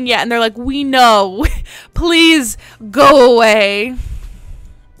featured thing yet. And they're like, we know. Please go away.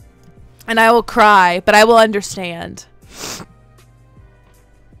 And I will cry, but I will understand.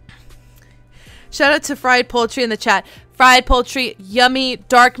 Shout out to fried poultry in the chat. Fried poultry, yummy,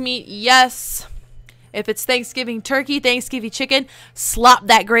 dark meat, yes. If it's Thanksgiving turkey, Thanksgiving chicken, slop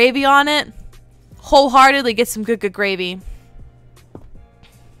that gravy on it. Wholeheartedly get some good gravy.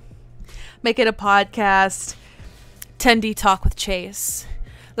 Make it a podcast. Tendy Talk with Chase.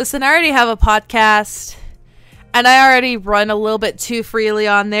 Listen, I already have a podcast. And I already run a little bit too freely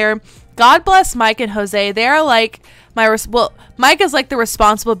on there. God bless Mike and Jose. They are like... Mike is like the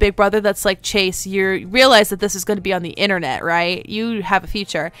responsible big brother that's like, Chase, you realize that this is going to be on the internet, right? You have a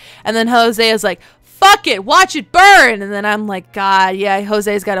future. And then Jose is like, fuck it, watch it burn. And then I'm like, God, yeah,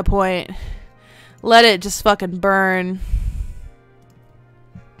 Jose's got a point. Let it just fucking burn.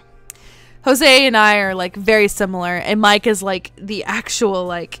 Jose and I are like very similar. And Mike is like the actual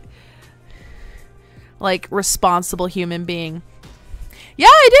like responsible human being. Yeah,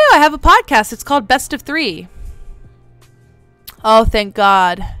 I do. I have a podcast. It's called Best of 3. Oh, thank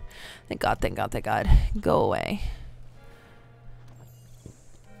God. Thank God, thank God, thank God. Go away.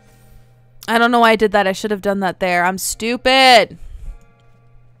 I don't know why I did that. I should have done that there. I'm stupid.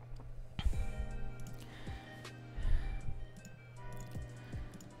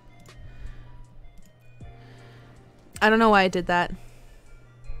 I don't know why I did that.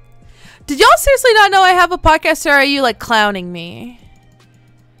 Did y'all seriously not know I have a podcast, or are you like clowning me?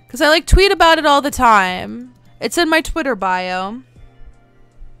 Because I like tweet about it all the time. It's in my Twitter bio.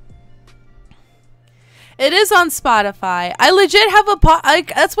 It is on Spotify. I legit have a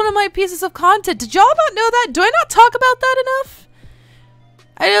that's one of my pieces of content. Did y'all not know that? Do I not talk about that enough?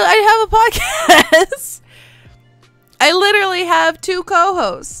 I have a podcast. I literally have 2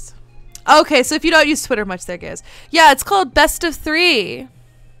 co-hosts. Okay, so if you don't use Twitter much, there goes. Yeah, it's called Best of 3.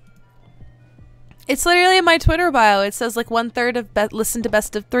 It's literally in my Twitter bio. It says like 1/3 of listen to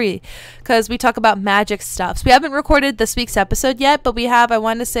Best of 3 because we talk about magic stuff. So we haven't recorded this week's episode yet, but we have, I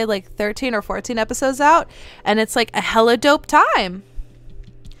want to say, like 13 or 14 episodes out, and it's like a hella dope time.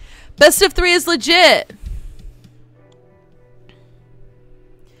 Best of 3 is legit.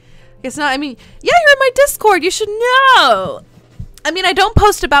 It's not, I mean, yeah, you're in my Discord. You should know. I mean, I don't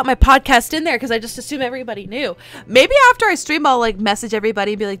post about my podcast in there because I just assume everybody knew. Maybe after I stream, I'll like message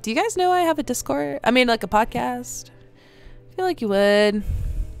everybody and be like, do you guys know I have a Discord? I mean, like a podcast. I feel like you would.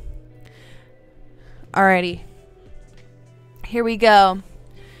 Alrighty. Here we go.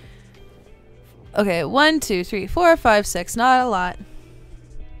 Okay, 1, 2, 3, 4, 5, 6. Not a lot.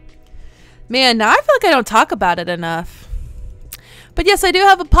 Man, now I feel like I don't talk about it enough. But yes, I do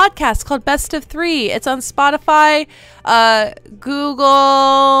have a podcast called Best of 3. It's on Spotify,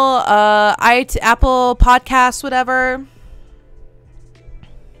 Google, Apple Podcasts, whatever.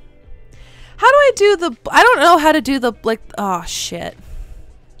 How do I do the... I don't know how to do the... like... oh, shit.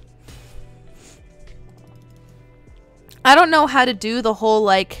 I don't know how to do the whole,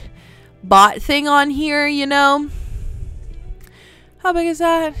 like, bot thing on here, you know? How big is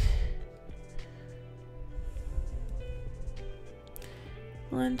that?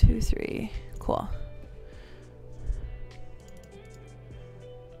 1, 2, 3. Cool.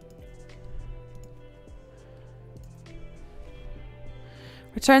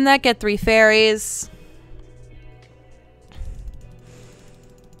 Return that, get 3 fairies.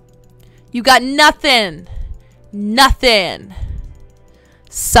 You got nothing. Nothing.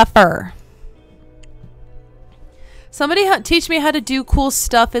 Suffer. Somebody teach me how to do cool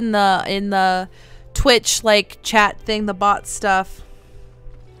stuff in the Twitch like chat thing, the bot stuff.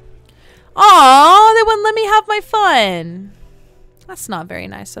 Aw, they wouldn't let me have my fun. That's not very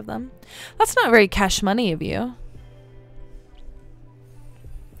nice of them. That's not very cash money of you.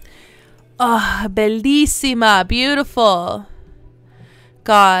 Oh, bellissima. Beautiful.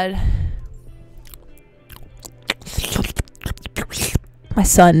 God. My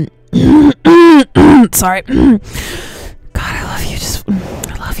son. Sorry. God, I love you.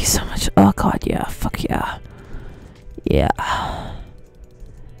 I love you so much. Oh, God, yeah. Fuck yeah. Yeah.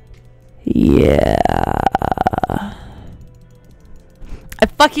 Yeah. I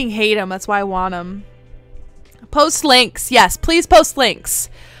fucking hate him. That's why I want him. Post links. Yes, please post links.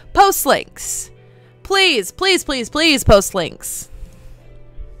 Post links. Please, please, please, please post links.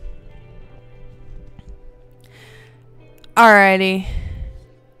 Alrighty.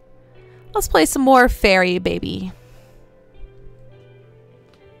 Let's play some more fairy, baby.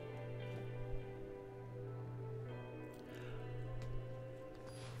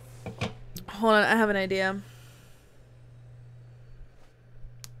 Hold on, I have an idea.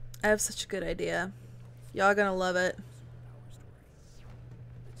 I have such a good idea. Y'all gonna love it.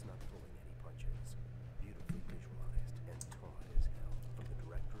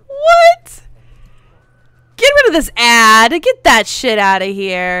 What? Get rid of this ad. Get that shit out of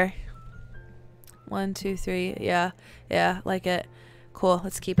here. 1, 2, 3. Yeah. Yeah, like it. Cool.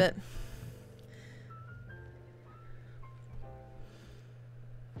 Let's keep it.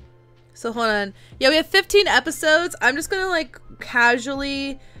 So hold on. Yeah, we have 15 episodes. I'm just gonna like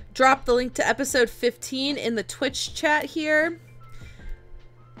casually drop the link to episode 15 in the Twitch chat here.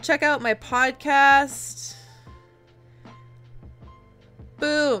 Check out my podcast.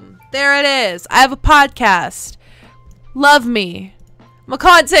 Boom. There it is. I have a podcast. Love me. I'm a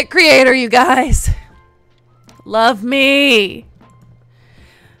content creator, you guys. Love me.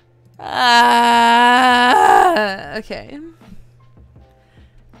 Okay.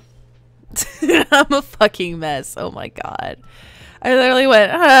 I'm a fucking mess. Oh my god. I literally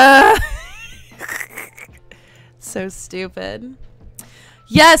went, So stupid.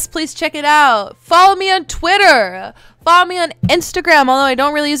 Yes, please check it out. Follow me on Twitter. Follow me on Instagram, although I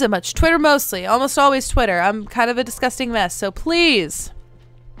don't really use it much. Twitter mostly. Almost always Twitter. I'm kind of a disgusting mess, so please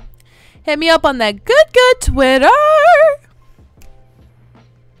hit me up on that good Twitter.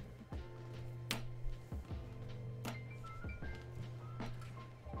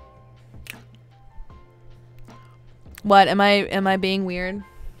 What? Am I being weird?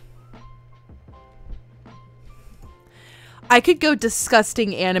 I could go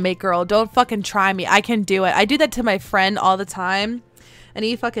disgusting anime girl. Don't fucking try me. I can do it. I do that to my friend all the time, and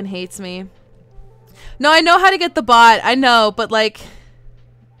he fucking hates me. No, I know how to get the bot. I know, but like,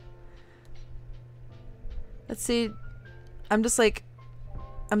 let's see. I'm just like,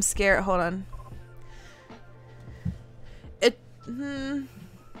 I'm scared. Hold on.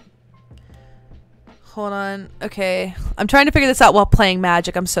 Hold on. Okay. I'm trying to figure this out while playing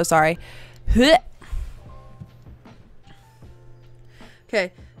Magic. I'm so sorry.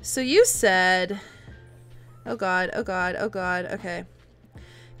 Okay. So you said... Oh god. Oh god. Oh god. Okay.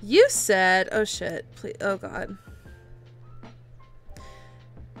 You said... Oh shit. Please. Oh god.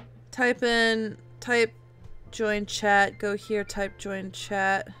 Type join chat. Go here. Type join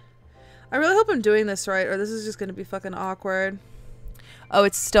chat. I really hope I'm doing this right, or this is just gonna be fucking awkward. Oh,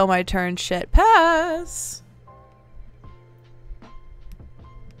 it's still my turn. Shit. Pass.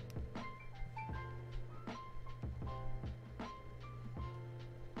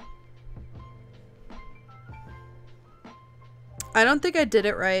 I don't think I did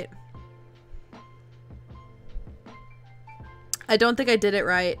it right. I don't think I did it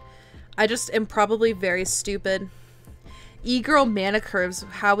right. I just am probably very stupid. E-girl mana curves.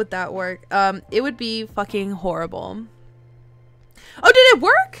 How would that work? It would be fucking horrible. Oh, did it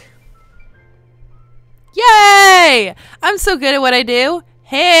work? Yay! I'm so good at what I do.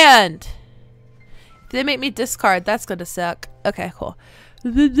 Hand. Did they make me discard? That's gonna suck. Okay, cool.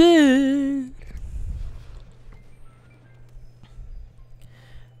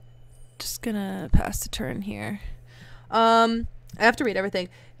 Just gonna pass the turn here. I have to read everything.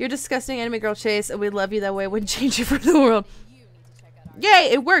 You're disgusting anime girl Chase, and we love you that way. Wouldn't change you for the world. Yay,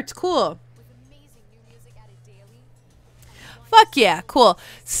 it worked. Cool. Fuck yeah, cool.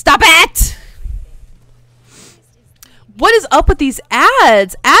 Stop it! What is up with these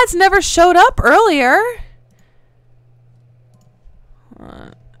ads? Ads never showed up earlier.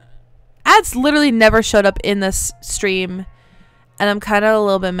 Ads literally never showed up in this stream. And I'm kind of a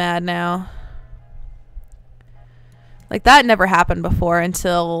little bit mad now. Like, that never happened before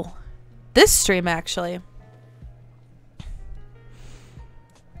until this stream, actually.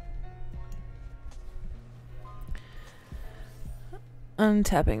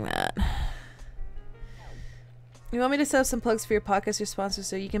 Untapping that. You want me to set up some plugs for your podcast, your sponsor,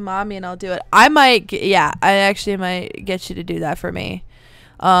 so you can mob me and I'll do it? I might, yeah, I actually might get you to do that for me.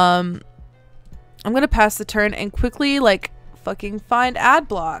 I'm gonna pass the turn and quickly, like, fucking find ad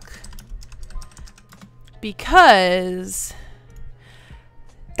block. Because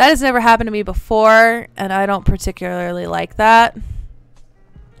that has never happened to me before, and I don't particularly like that.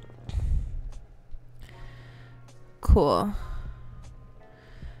 Cool.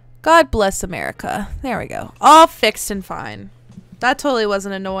 God bless America. There we go. All fixed and fine. That totally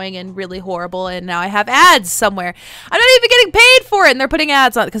wasn't annoying and really horrible, and now I have ads somewhere. I'm not even getting paid for it, and they're putting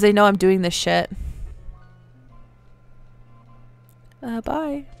ads on it because they know I'm doing this shit.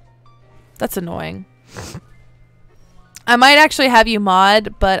 Bye. That's annoying. I might actually have you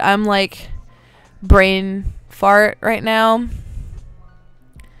mod, but I'm like brain fart right now.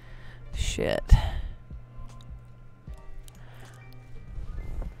 Shit.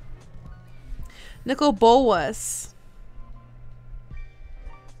 Nickel Bolwas.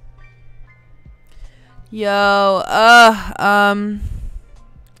 Yo,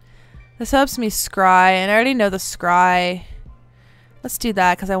 this helps me scry, and I already know the scry. Let's do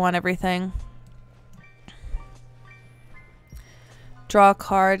that because I want everything. Draw a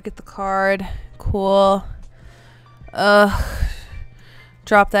card, get the card. Cool.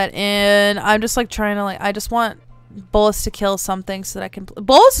 Drop that in. I'm just like trying to, like, I just want Bolus to kill something so that I can.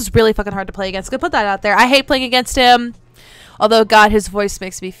 Bolus is really fucking hard to play against. Go put that out there. I hate playing against him. Although, God, his voice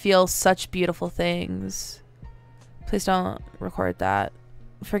makes me feel such beautiful things. Please don't record that.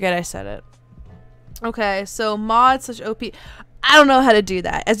 Forget I said it. Okay, so mod such OP. I don't know how to do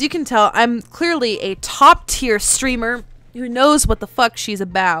that. As you can tell, I'm clearly a top tier streamer who knows what the fuck she's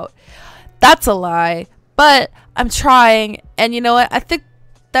about. That's a lie. But I'm trying. And you know what? I think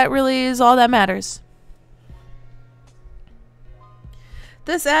that really is all that matters.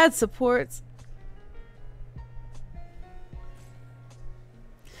 This ad supports.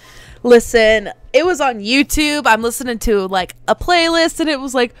 Listen, it was on YouTube. I'm listening to like a playlist and it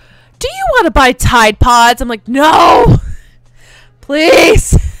was like, do you want to buy Tide Pods? I'm like, no,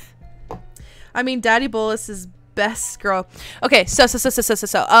 please. I mean, Daddy Bolus is best girl. Okay, so,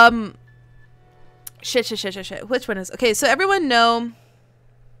 shit. Which one is, okay, so everyone know,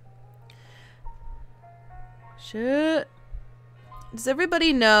 shit. Does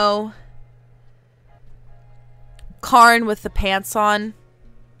everybody know Karn with the pants on?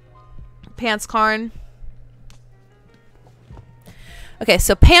 Pants Karn. Okay,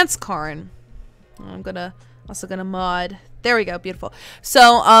 so Pants Karn. I'm also gonna mod. There we go, beautiful.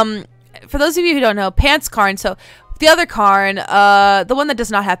 So, for those of you who don't know, Pants Karn, so the other Karn, the one that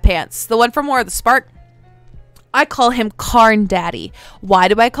does not have pants, the one from War of the Spark, I call him Karn Daddy. Why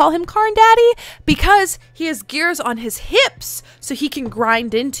do I call him Karn Daddy? Because he has gears on his hips so he can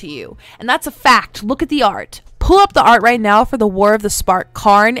grind into you. And that's a fact. Look at the art. Pull up the art right now for the War of the Spark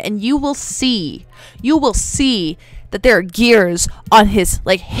Karn and you will see that there are gears on his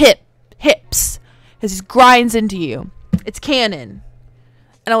like hips as he grinds into you. It's canon.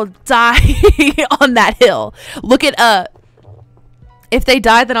 And I will die on that hill. Look it up. If they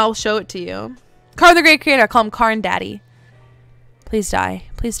die, then I'll show it to you. Karn the Great Creator, I call him Karn Daddy. Please die.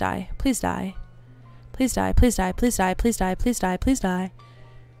 Please die. Please die. Please die. Please die. Please die. Please die. Please die. Please die.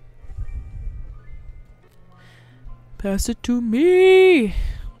 Pass it to me.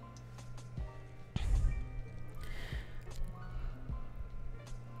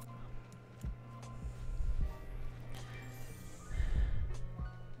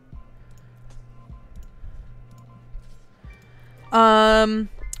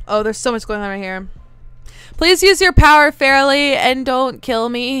 Oh, there's so much going on right here. Please use your power fairly and don't kill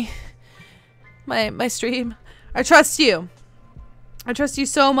me. My stream. I trust you. I trust you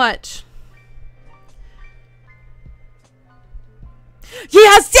so much. He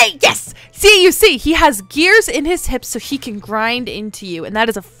has, yes! See, you see, he has gears in his hips so he can grind into you. And that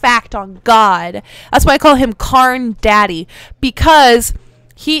is a fact on God. That's why I call him Karn Daddy. Because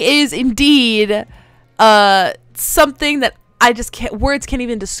he is indeed something that I just can't, words can't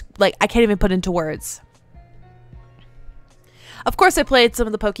even, I can't even put into words. Of course, I played some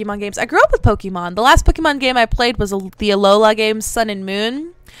of the Pokemon games. I grew up with Pokemon. The last Pokemon game I played was the Alola game, Sun and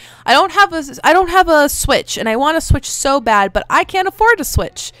Moon. I don't have a Switch, and I want to Switch so bad, but I can't afford to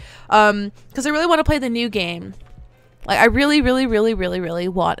Switch. Because I really want to play the new game. Like, I really, really, really, really, really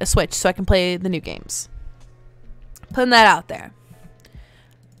want a Switch so I can play the new games. Putting that out there.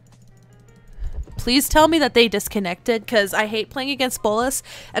 Please tell me that they disconnected, because I hate playing against Bolas,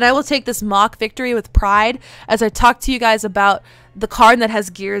 and I will take this mock victory with pride as I talk to you guys about the Karn that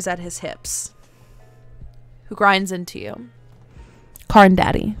has gears at his hips, who grinds into you. Karn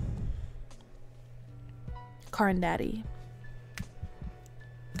Daddy. Karn Daddy.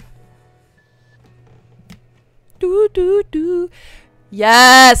 Do do do.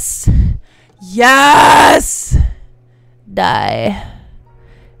 Yes. Yes. Die.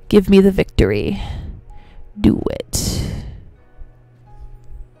 Give me the victory. Do it.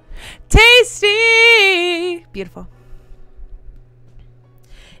 Tasty. Beautiful.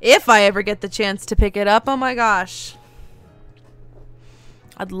 If I ever get the chance to pick it up, oh my gosh.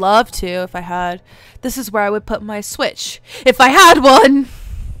 I'd love to if I had. This is where I would put my Switch. If I had one.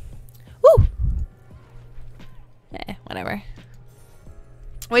 Woo. Whatever.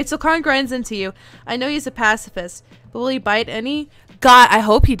 Wait, so Karn grinds into you. I know he's a pacifist, but will he bite any? God, I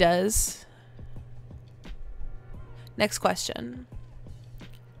hope he does. Next question.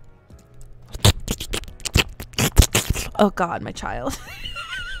 Oh God, my child.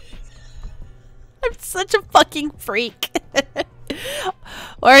 I'm such a fucking freak.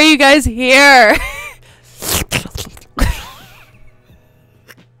 Why are you guys here?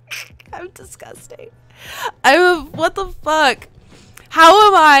 I'm disgusting. What the fuck? How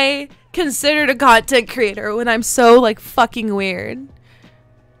am I considered a content creator when I'm so like fucking weird?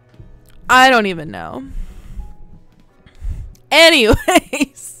 I don't even know.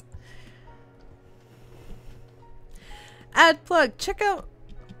 Anyways. Ad plug. Check out.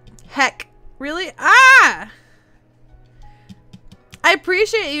 Heck. Really? Ah! I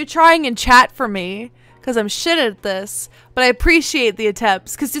appreciate you trying and chat for me because I'm shit at this, but I appreciate the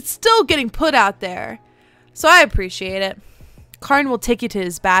attempts because it's still getting put out there. So I appreciate it. Karn will take you to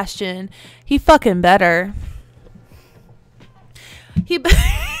his bastion. He fucking better.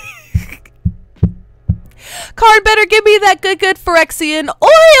 Karn better give me that good Phyrexian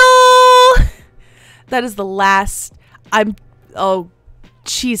oil. That is the last. Oh,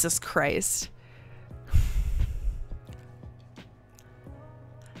 Jesus Christ.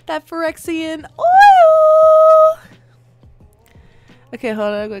 That Phyrexian oil. Okay,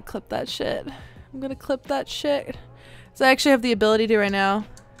 hold on. I'm gonna clip that shit. I'm gonna clip that shit. So I actually have the ability to right now.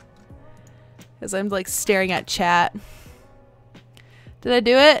 As I'm like staring at chat. Did I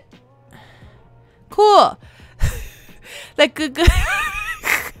do it? Cool. That good.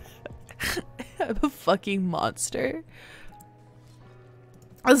 I'm a fucking monster.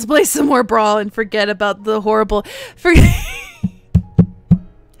 Let's play some more Brawl and forget about the horrible.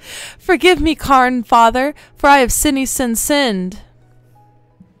 Forgive me, Karn, father, for I have sinned.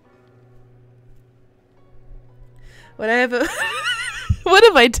 What have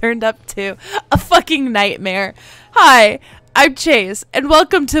I turned up to? A fucking nightmare. Hi, I'm Chase, and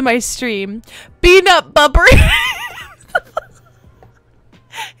welcome to my stream. Peanut butter.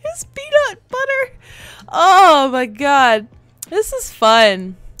 His peanut butter. Oh my god. This is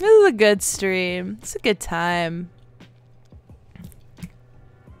fun. This is a good stream. It's a good time.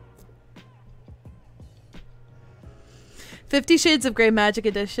 $50 of Grey Magic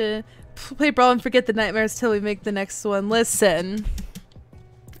Edition. Play Brawl and forget the nightmares till we make the next one. Listen.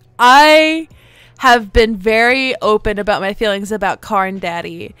 I have been very open about my feelings about Karn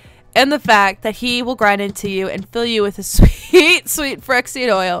Daddy. And the fact that he will grind into you and fill you with a sweet, sweet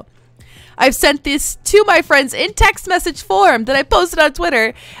Phyrexian oil. I've sent this to my friends in text message form that I posted on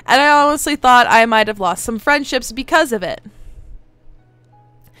Twitter, and I honestly thought I might have lost some friendships because of it.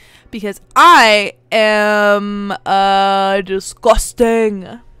 Because I am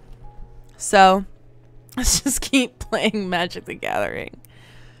disgusting. So, let's just keep playing Magic the Gathering.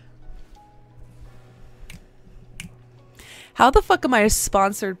 How the fuck am I a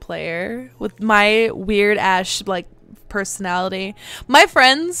sponsored player with my weird ass like personality? My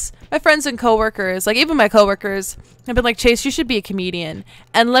friends and coworkers, like even my coworkers, have been like, Chase, you should be a comedian.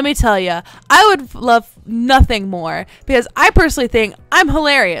 And let me tell you, I would love nothing more because I personally think I'm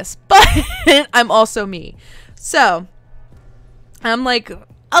hilarious, but I'm also me. So I'm like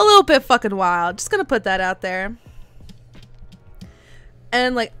a little bit fucking wild. Just gonna put that out there.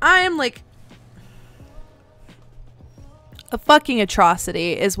 And like I am like a fucking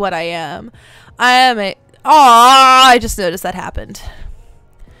atrocity is what I am. I am a... Aww, I just noticed that happened.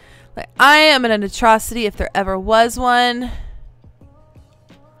 Like, I am an atrocity if there ever was one.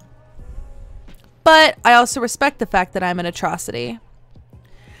 But I also respect the fact that I'm an atrocity.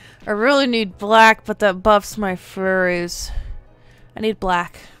 I really need black, but that buffs my furries. I need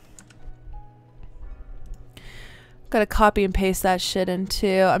black. Gotta copy and paste that shit in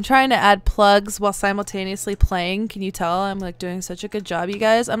too. I'm trying to add plugs while simultaneously playing. Can you tell I'm like doing such a good job, you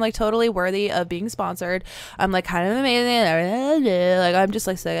guys? I'm like totally worthy of being sponsored. I'm like kind of amazing. Like I'm just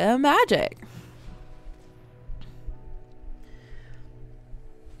like saying magic.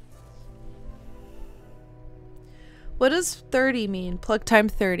 What does 30 mean? Plug time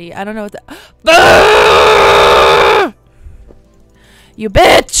 30. I don't know what that. You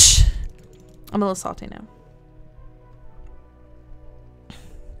bitch! I'm a little salty now.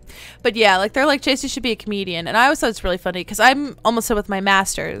 But yeah, like they're like, Chase, you should be a comedian. And I always thought it's really funny because I'm almost done with my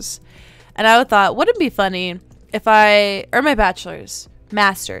master's. And I thought, wouldn't it be funny if I earned my bachelor's,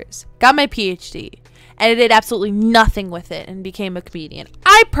 master's, got my PhD, and I did absolutely nothing with it and became a comedian.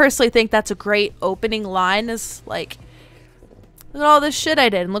 I personally think that's a great opening line, is like, look at all this shit I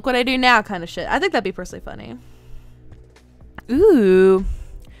did and look what I do now kind of shit. I think that'd be personally funny. Ooh.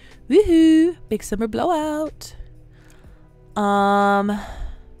 Woohoo. Big summer blowout.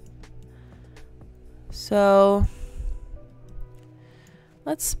 So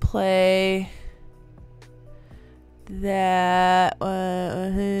let's play that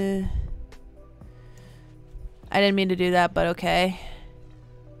one. I didn't mean to do that, but okay.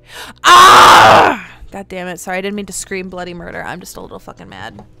 Ah! God damn it. Sorry, I didn't mean to scream bloody murder. I'm just a little fucking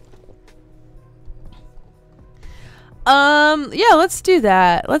mad. Yeah, let's do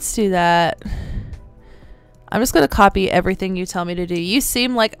that. Let's do that. I'm just going to copy everything you tell me to do. You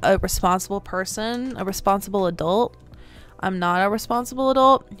seem like a responsible person, a responsible adult. I'm not a responsible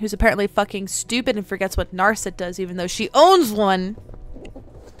adult who's apparently fucking stupid and forgets what Narset does even though she owns one.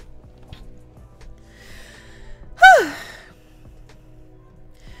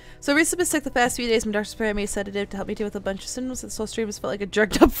 So recently took the past few days, my doctor's prepared me a sedative to help me deal with a bunch of symptoms. This whole stream has felt like a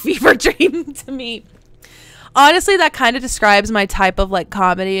drugged up fever dream to me. Honestly, that kind of describes my type of like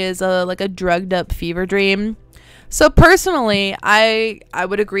comedy, is like a drugged up fever dream. So personally, I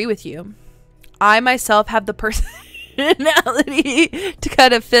would agree with you. I myself have the personality to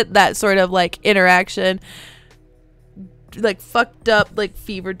kind of fit that sort of like interaction. Like fucked up like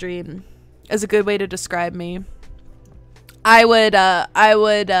fever dream is a good way to describe me. I would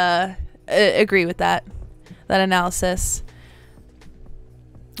agree with that analysis.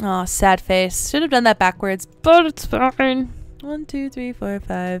 Oh, sad face. Should have done that backwards, but it's fine. 1, 2, 3, 4,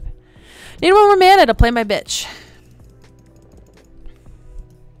 5. Need one more mana to play my bitch.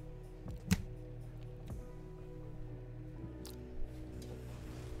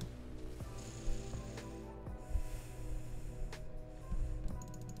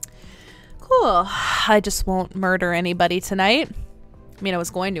 Cool. I just won't murder anybody tonight. I mean, I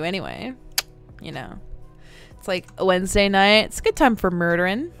was going to anyway. You know. It's like a Wednesday night. It's a good time for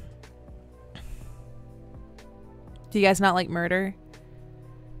murdering. Do you guys not like murder?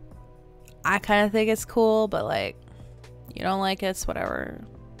 I kind of think it's cool, but like, you don't like it, it's whatever.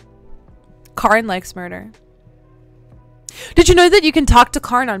 Karn likes murder. Did you know that you can talk to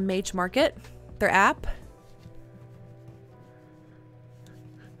Karn on Mage Market? Their app?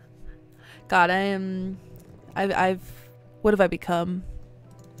 God, what have I become?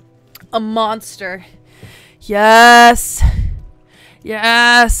 A monster. Yes.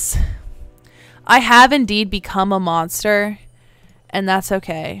 Yes. I have indeed become a monster, and that's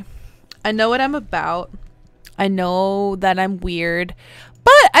okay. I know what I'm about. I know that I'm weird,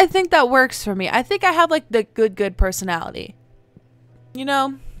 but I think that works for me. I think I have like the good personality. You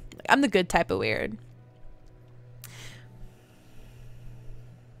know, I'm the good type of weird.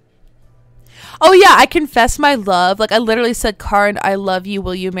 Oh yeah, I confess my love. Like I literally said, Karn, I love you.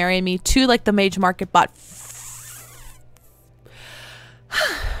 Will you marry me? To like the Mage Market bot.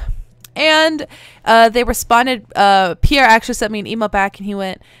 And they responded. Pierre actually sent me an email back and he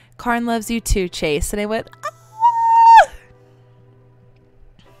went, Karn loves you too, Chase. And I went, ah!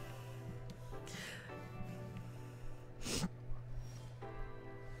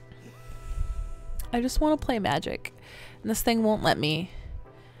 I just want to play Magic. And this thing won't let me.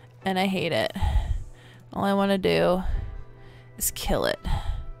 And I hate it. All I want to do is kill it.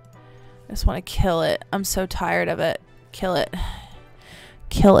 I just want to kill it. I'm so tired of it. Kill it.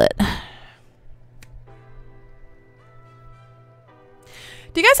 Kill it. Do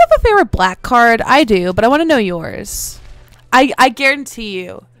you guys have a favorite black card? I do, but I want to know yours. I guarantee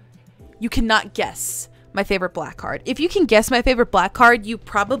you, you cannot guess my favorite black card. If you can guess my favorite black card, you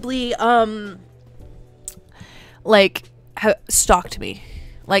probably, like, stalked me.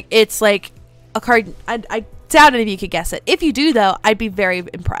 Like, it's like a card. I doubt any of you could guess it. If you do, though, I'd be very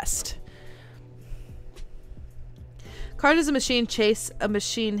impressed. Card is a machine. Chase a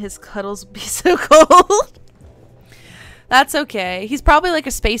machine. His cuddles be so cold. That's okay. He's probably like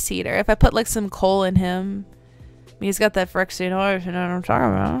a space heater. If I put like some coal in him. I mean, he's got that Phyrexian horse, you know what I'm talking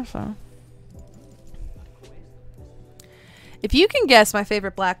about, so. If you can guess my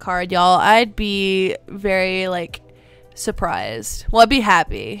favorite black card, y'all, I'd be very, like, surprised. Well, I'd be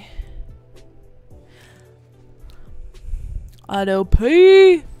happy. Auto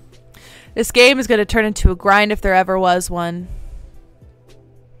P. This game is going to turn into a grind if there ever was one.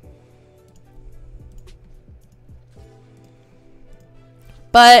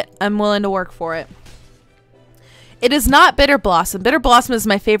 But I'm willing to work for it. It is not Bitter Blossom. Bitter Blossom is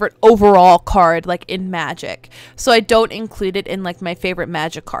my favorite overall card, like, in Magic. So I don't include it in, like, my favorite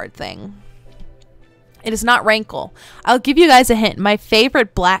Magic card thing. It is not Rankle. I'll give you guys a hint. My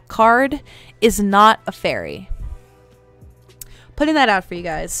favorite black card is not a fairy. Putting that out for you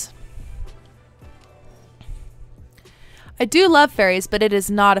guys. I do love fairies, but it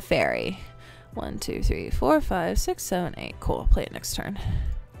is not a fairy. 1, 2, 3, 4, 5, 6, 7, 8. Cool. Play it next turn.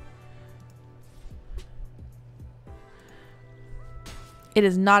 It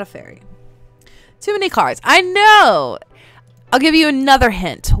is not a fairy. Too many cards. I know. I'll give you another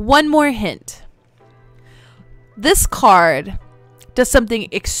hint. One more hint. This card does something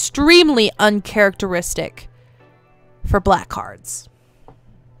extremely uncharacteristic for black cards.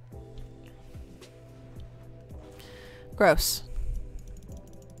 Gross.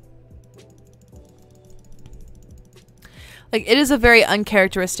 Like, it is a very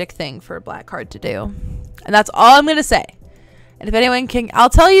uncharacteristic thing for a black card to do. And that's all I'm going to say. And if anyone can, I'll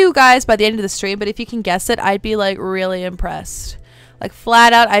tell you guys by the end of the stream, but if you can guess it, I'd be, like, really impressed. Like,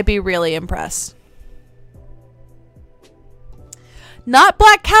 flat out, I'd be really impressed. Not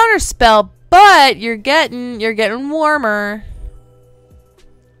black counterspell, but you're getting warmer.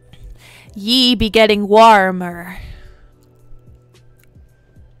 Ye be getting warmer.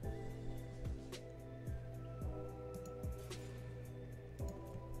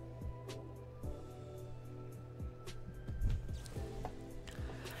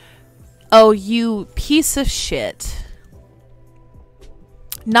 Oh, you piece of shit.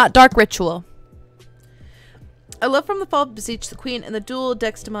 Not Dark Ritual. I love From the Fall, Beseech the Queen, and the Dual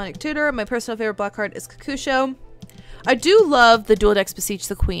Decks Demonic Tutor. My personal favorite black card is Kakusho. I do love the Dual Decks Beseech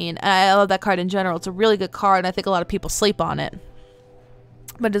the Queen, and I love that card in general. It's a really good card, and I think a lot of people sleep on it.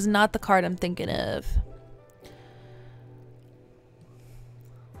 But it is not the card I'm thinking of.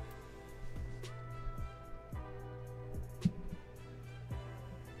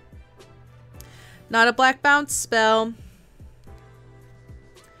 Not a black bounce spell.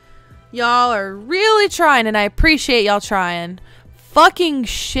 Y'all are really trying, and I appreciate y'all trying. Fucking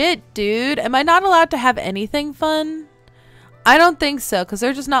shit, dude. Am I not allowed to have anything fun? I don't think so, because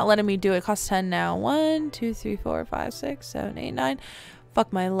they're just not letting me do it. It costs 10 now. 1, 2, 3, 4, 5, 6, 7, 8, 9.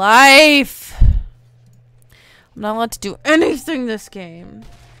 Fuck my life. I'm not allowed to do anything this game.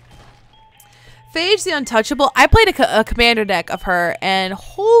 Phage the Untouchable. I played a commander deck of her, and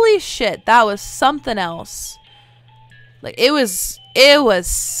holy shit, that was something else. Like, it was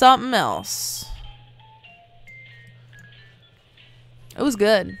something else. It was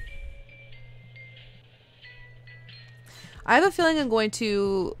good. I have a feeling I'm going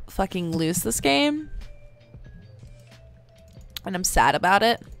to fucking lose this game. And I'm sad about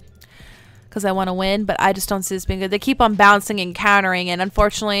it. Because I want to win, but I just don't see this being good. They keep on bouncing and countering, and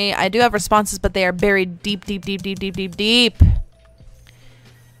unfortunately, I do have responses, but they are buried deep, deep, deep, deep, deep, deep, deep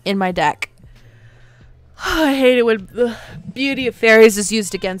in my deck. I hate it when the beauty of fairies is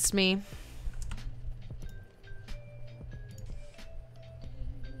used against me.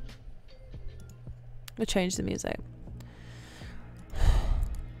 I'll change the music.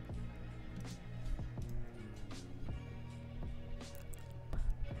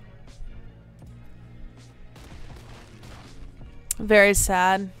 Very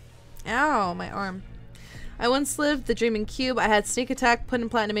sad. Ow, my arm. I once lived the dreaming cube. I had sneak attack, put in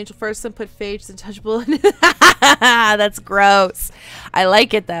platinum angel first, then put phage, untouchable. That's gross. I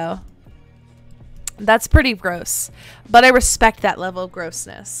like it though. That's pretty gross. But I respect that level of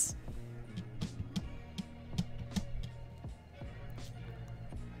grossness.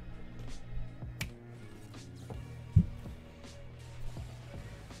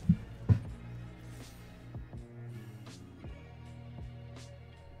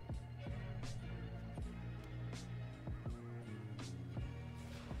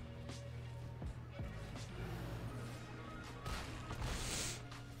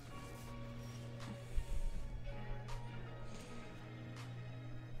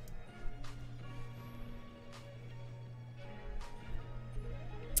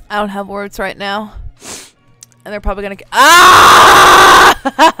 I don't have words right now. And they're probably gonna ah!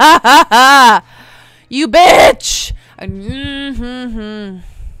 You bitch!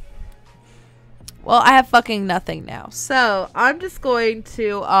 Well, I have fucking nothing now. So, I'm just going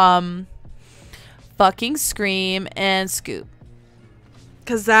to fucking scream and scoop.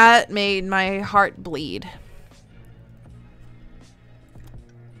 Cause that made my heart bleed.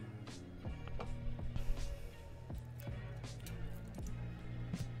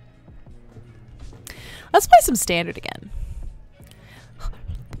 Let's play some standard again.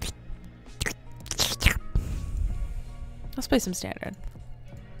 Let's play some standard.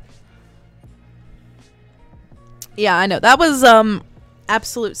 Yeah, I know. That was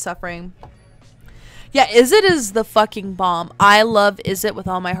absolute suffering. Yeah, Izzet is the fucking bomb. I love Izzet with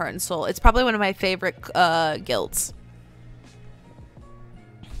all my heart and soul. It's probably one of my favorite guilds.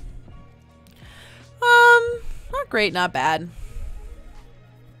 Not great, not bad.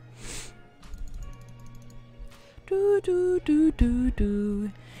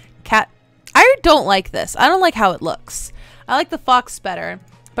 Cat. I don't like this. I don't like how it looks. I like the fox better,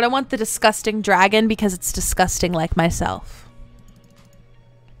 but I want the disgusting dragon because it's disgusting like myself.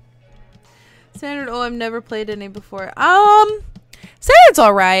 Standard. Oh, I've never played any before. Standard's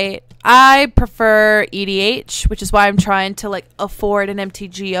alright. I prefer EDH, which is why I'm trying to like afford an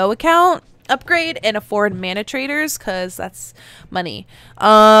MTGO account upgrade and afford mana traders because that's money.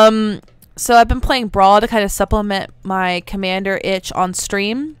 So I've been playing Brawl to kind of supplement my commander itch on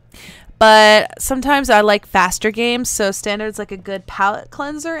stream. But sometimes I like faster games, so Standard's like a good palate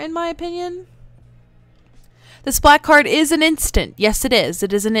cleanser in my opinion. This black card is an instant. Yes, it is.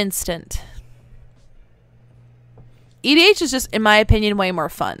 It is an instant. EDH is just, in my opinion, way more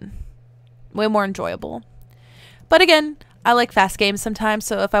fun. Way more enjoyable. But again, I like fast games sometimes,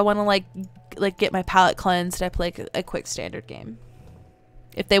 so if I want to like get my palate cleansed, I play a quick Standard game.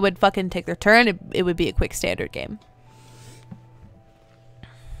 If they would fucking take their turn, it would be a quick Standard game.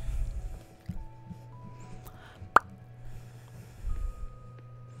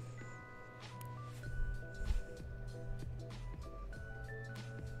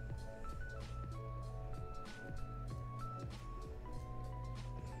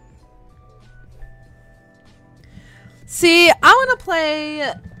 See, I want to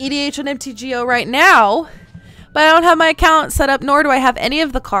play EDH on MTGO right now, but I don't have my account set up, nor do I have any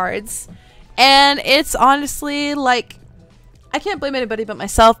of the cards. And it's honestly like, I can't blame anybody but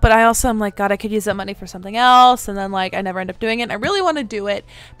myself, but I also am like, God, I could use that money for something else. And then like, I never end up doing it. And I really want to do it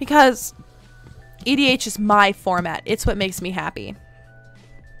because EDH is my format. It's what makes me happy.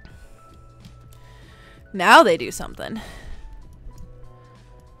 Now they do something.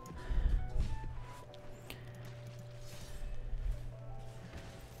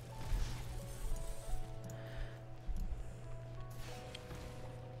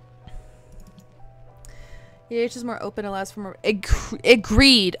 EDH is more open, allows for more...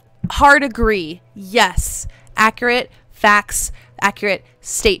 Agreed. Hard agree. Yes. Accurate facts. Accurate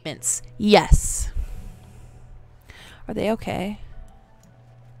statements. Yes. Are they okay?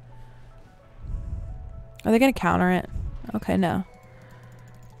 Are they going to counter it? Okay, no.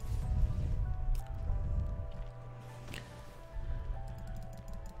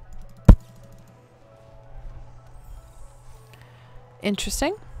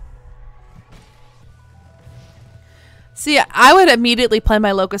 Interesting. See, I would immediately play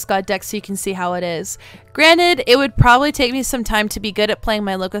my Locust God deck so you can see how it is. Granted, it would probably take me some time to be good at playing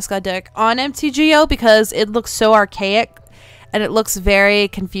my Locust God deck on MTGO because it looks so archaic and it looks very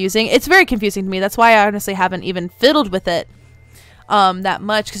confusing. It's very confusing to me. That's why I honestly haven't even fiddled with it that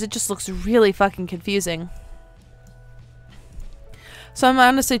much, because it just looks really fucking confusing. So I'm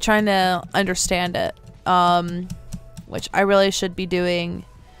honestly trying to understand it, which I really should be doing.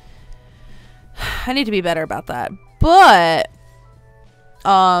 I need to be better about that. But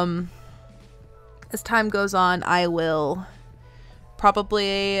as time goes on, I will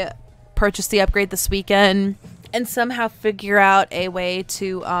probably purchase the upgrade this weekend and somehow figure out a way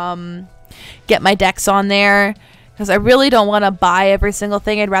to get my decks on there, because I really don't want to buy every single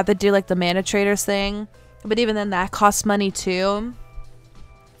thing. I'd rather do like the Mana Traders thing, but even then that costs money too.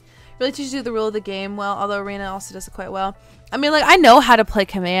 Really teaches you the rule of the game well, although Arena also does it quite well. I mean, like, I know how to play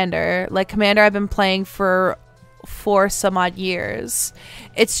Commander. Like, Commander I've been playing for some odd years.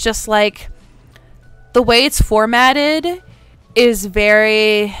 It's just like the way it's formatted is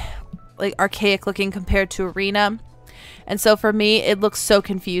very like archaic looking compared to Arena, and so for me it looks so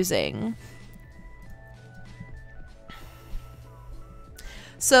confusing.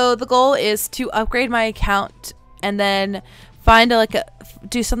 So the goal is to upgrade my account and then find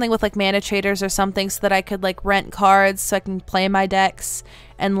do something with like Mana Traders or something so that I could like rent cards so I can play my decks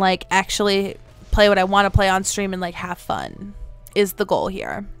and like actually play what I want to play on stream and like have fun is the goal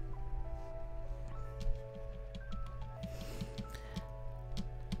here.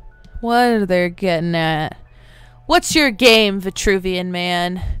 What are they getting at? What's your game, Vitruvian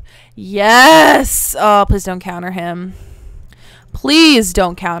man? Yes! Oh, please don't counter him. Please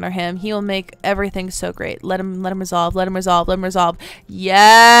don't counter him. He will make everything so great. Let him resolve. Let him resolve. Let him resolve.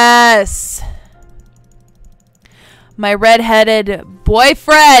 Yes! My redheaded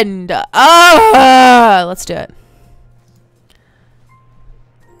boyfriend. Oh, let's do it.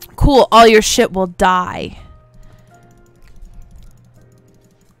 Cool. All your shit will die.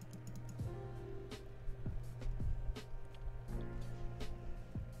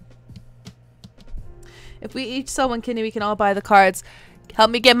 If we each sell one kidney, we can all buy the cards.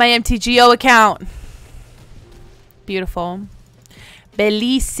 Help me get my MTGO account. Beautiful.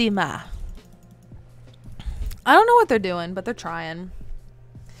 Bellissima. I don't know what they're doing, but they're trying.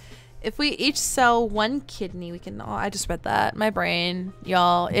 If we each sell one kidney, we can all... I just read that. My brain,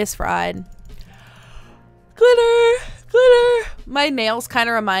 y'all, is fried. Glitter! Glitter! My nails kind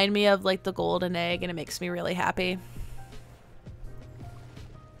of remind me of, like, the golden egg, and it makes me really happy.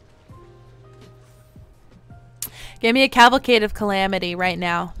 Give me a Cavalcade of Calamity right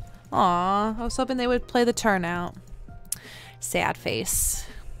now. Aw, I was hoping they would play the turnout. Sad face.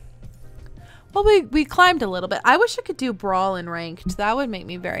 Well, we climbed a little bit. I wish I could do Brawl in Ranked. That would make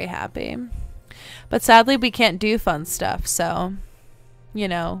me very happy. But sadly, we can't do fun stuff, so... You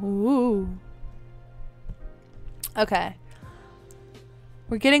know. Ooh. Okay.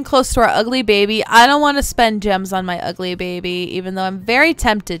 We're getting close to our ugly baby. I don't want to spend gems on my ugly baby, even though I'm very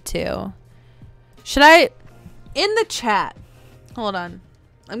tempted to. Should I... In the chat. Hold on.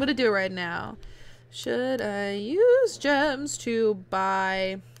 I'm going to do it right now. Should I use gems to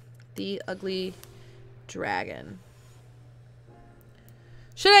buy the ugly dragon?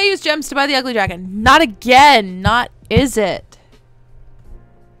 Should I use gems to buy the ugly dragon? Not again. Not is it.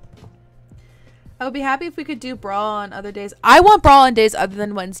 I would be happy if we could do Brawl on other days. I want Brawl on days other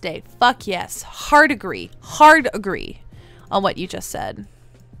than Wednesday. Fuck yes. Hard agree. Hard agree on what you just said.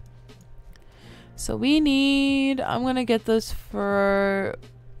 So we need... I'm going to get this for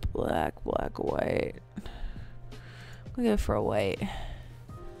black, white. I'm going to get it for a white. I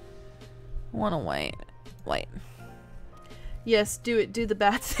want a white. White. Yes, do it. Do the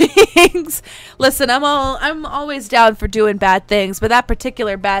bad things. Listen, I'm always down for doing bad things, but that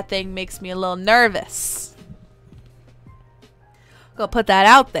particular bad thing makes me a little nervous. Go put that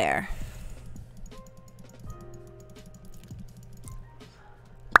out there.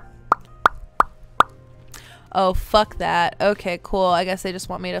 Oh, fuck that. Okay, cool. I guess they just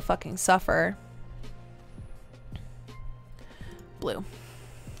want me to fucking suffer. Blue.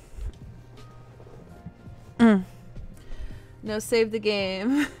 No, save the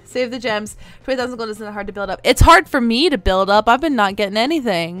game. Save the gems. 20,000 gold isn't hard to build up. It's hard for me to build up. I've been not getting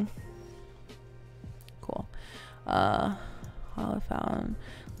anything. Cool. Holofound.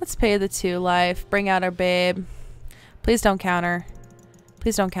 Let's pay the 2 life. Bring out our babe. Please don't counter.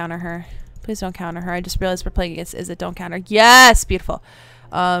 Please don't counter her. Please don't counter her. I just realized we're playing against Is It Don't Counter. Yes! Beautiful.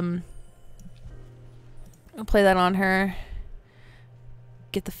 I'll play that on her.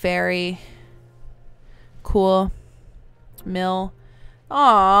 Get the fairy. Cool. Mill.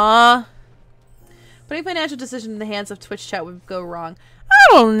 Aww. Putting financial decision in the hands of Twitch chat would go wrong. I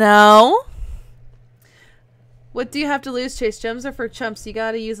don't know. What do you have to lose, Chase? Gems are for chumps. You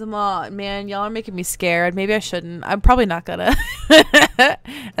gotta use them all. Man, y'all are making me scared. Maybe I shouldn't. I'm probably not gonna. I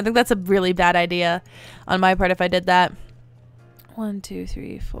think that's a really bad idea on my part if I did that. 1, 2,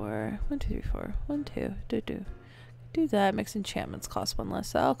 3, 4. 1, 2, 3, 4. 1, 2. Do that. Mix enchantments cost 1 less.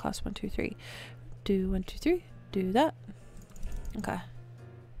 So I'll cost 1, 2, 3. Do 1, 2, 3. Do that. Okay.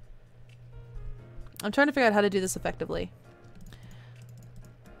 I'm trying to figure out how to do this effectively.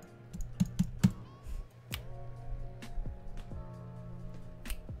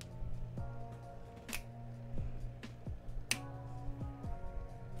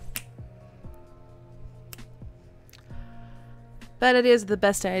 Bad ideas are the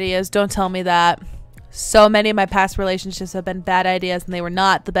best ideas. Don't tell me that. So many of my past relationships have been bad ideas and they were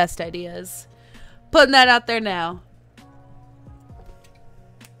not the best ideas. Putting that out there now.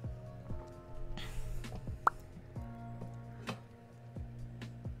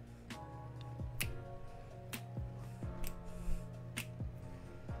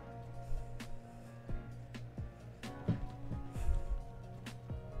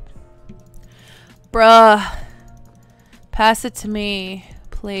 Bruh. Pass it to me,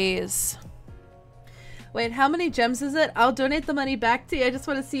 please. Wait, how many gems is it? I'll donate the money back to you. I just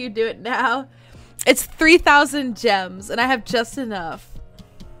want to see you do it now. It's 3,000 gems, and I have just enough.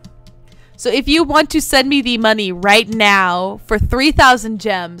 So if you want to send me the money right now for 3,000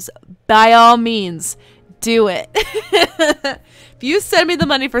 gems, by all means, do it. If you send me the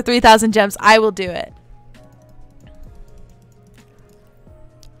money for 3,000 gems, I will do it.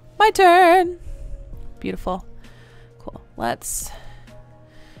 My turn. Beautiful. Cool. Let's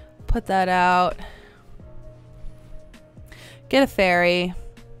put that out. Get a fairy.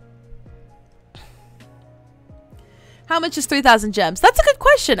 How much is 3,000 gems? That's a good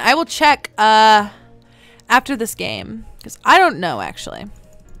question. I will check after this game. Because I don't know, actually.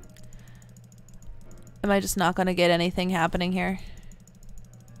 Am I just not going to get anything happening here?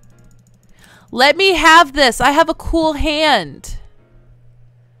 Let me have this. I have a cool hand.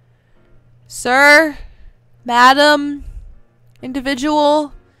 Sir? Madam?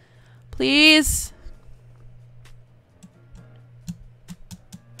 Individual? Please?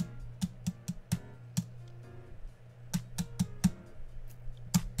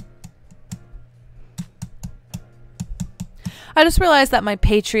 I just realized that my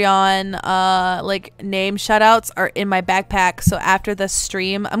Patreon like name shoutouts are in my backpack, so after this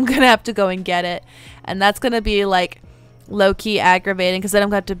stream I'm gonna have to go and get it, and that's gonna be like low-key aggravating because then I'm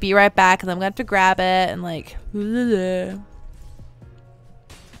gonna have to be right back and I'm gonna have to grab it and like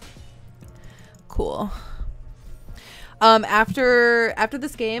cool. After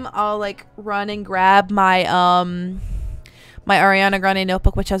this game I'll like run and grab my my Ariana Grande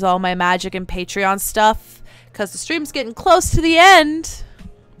notebook, which has all my magic and Patreon stuff. Because the stream's getting close to the end.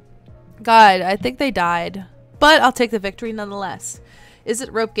 God, I think they died. But I'll take the victory nonetheless. Is it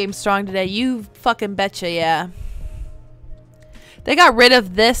rope game strong today? You fucking betcha, yeah. They got rid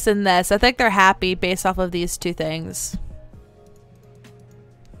of this and this. I think they're happy based off of these two things.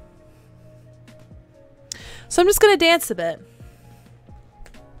 So I'm just going to dance a bit.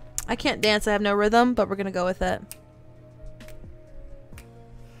 I can't dance. I have no rhythm, but we're going to go with it.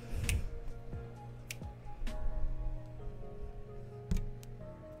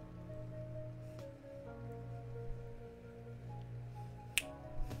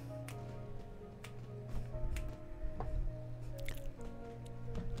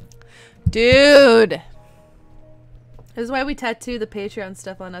 Dude, this is why we tattoo the Patreon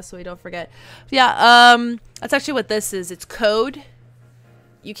stuff on us so we don't forget. Yeah, that's actually what this is. It's code.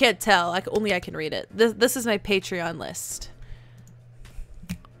 You can't tell. Only I can read it. This is my Patreon list.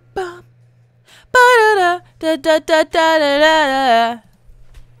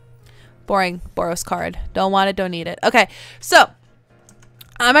 Boring. Boros card. Don't want it. Don't need it. Okay, so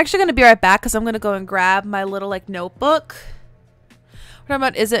I'm actually gonna be right back because I'm gonna go and grab my little like notebook. What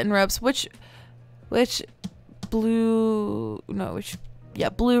about is it in ropes? Which blue? No,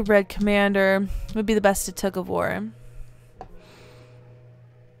 blue red commander would be the best at Tug of War.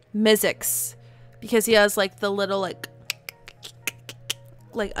 Mizzix, because he has like the little like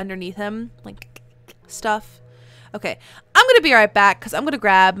underneath him like stuff. Okay, I'm gonna be right back because I'm gonna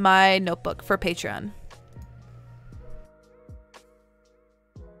grab my notebook for Patreon.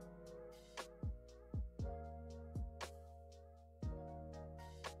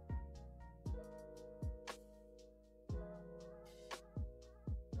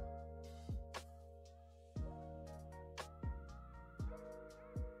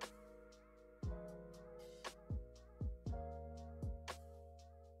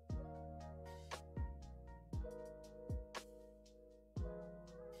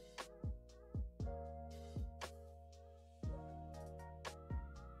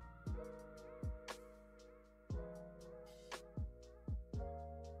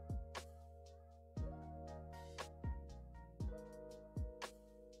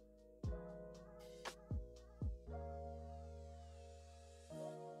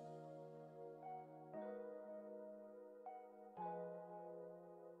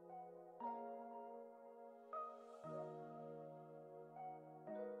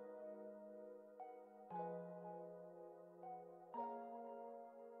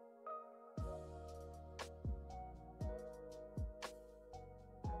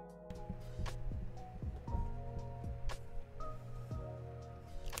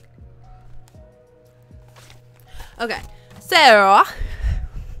 Okay, so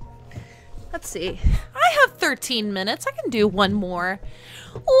let's see. I have 13 minutes. I can do one more.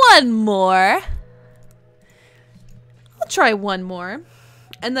 One more. I'll try one more.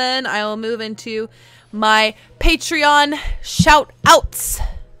 And then I will move into my Patreon shout outs.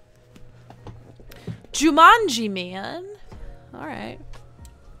 Jumanji Man. Alright.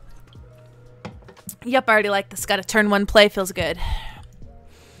 Yep, I already like this. Got a turn one play. Feels good.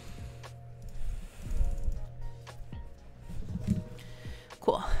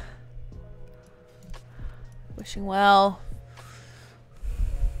 Cool. Wishing well.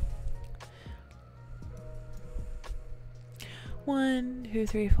 One, two,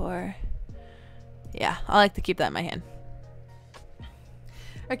 three, four. Yeah, I like to keep that in my hand.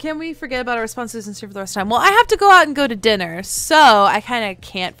 Or can we forget about our responsibilities for the rest of the time? Well, I have to go out and go to dinner, so I kind of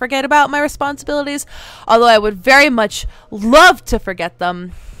can't forget about my responsibilities. Although I would very much love to forget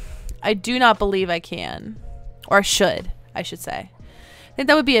them. I do not believe I can. Or should, I should say. I think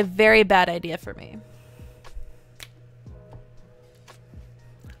that would be a very bad idea for me.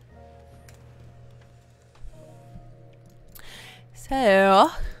 So,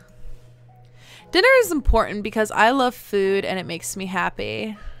 dinner is important because I love food and it makes me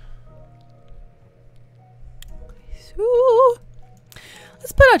happy. So,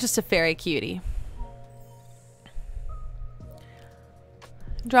 let's put out just a fairy cutie.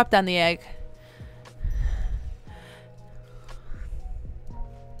 Drop down the egg.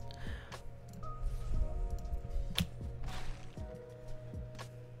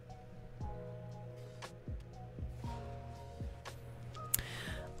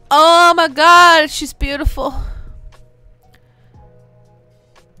 Oh my god, she's beautiful.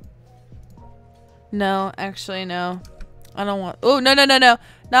 No, actually, no. I don't want... Oh, no, no, no, no.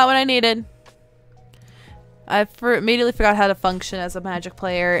 Not what I needed. I immediately forgot how to function as a Magic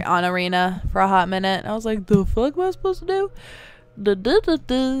player on Arena for a hot minute. I was like, the fuck am I supposed to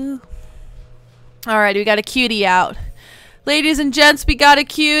do? Alright, we got a cutie out. Ladies and gents, we got a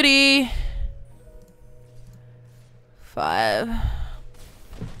cutie. 5.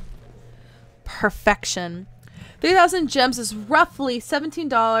 Perfection. 3,000 gems is roughly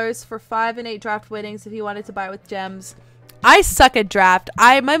 $17 for 5 and 8 draft winnings if you wanted to buy with gems. I suck at draft.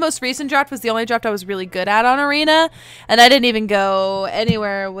 My most recent draft was the only draft I was really good at on Arena, and I didn't even go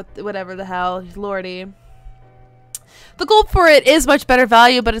anywhere with whatever the hell. Lordy. The gold for it is much better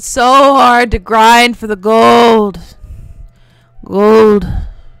value, but it's so hard to grind for the gold. Gold.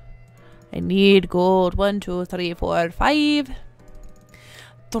 I need gold. 1, 2, 3, 4, 5.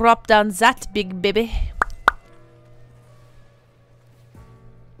 Drop down that big baby.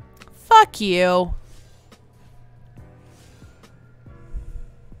 Fuck you.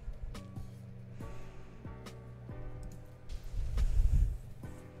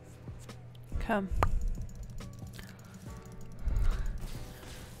 Come.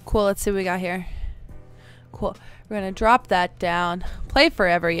 Cool, let's see what we got here. Cool. We're gonna drop that down. Play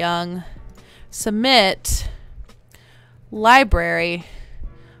Forever Young. Submit. Library.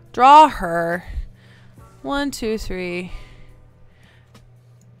 Draw her. 1, 2, 3.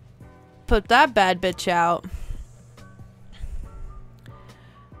 Put that bad bitch out.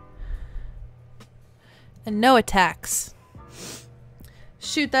 And no attacks.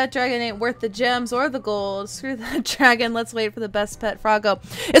 Shoot, that dragon ain't worth the gems or the gold. Screw that dragon. Let's wait for the best pet froggo.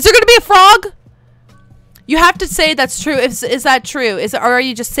 Is there gonna be a frog? You have to say that's true. Is that true? Or are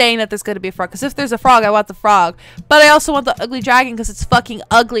you just saying that there's gonna be a frog? Because if there's a frog, I want the frog. But I also want the ugly dragon because it's fucking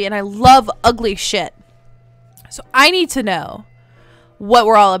ugly and I love ugly shit. So I need to know what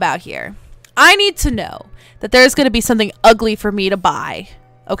we're all about here. I need to know that there's gonna be something ugly for me to buy.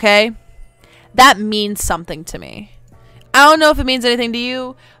 Okay? That means something to me. I don't know if it means anything to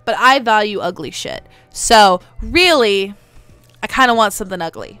you, but I value ugly shit. So really, I kind of want something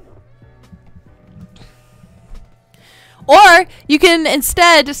ugly. Or you can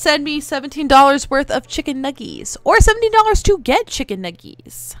instead just send me $17 worth of chicken nuggies. Or $17 to get chicken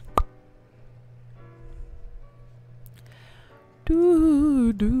nuggies.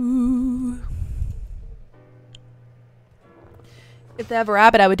 If they have a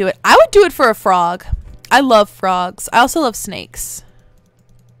rabbit, I would do it. I would do it for a frog. I love frogs. I also love snakes.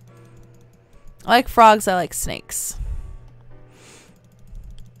 I like frogs. I like snakes.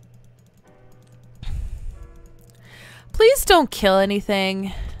 Please don't kill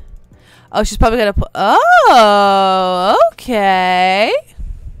anything. Oh, she's probably gonna put... Oh, okay.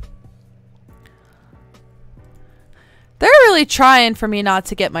 They're really trying for me not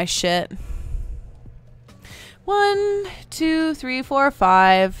to get my shit. 1, 2, 3, 4,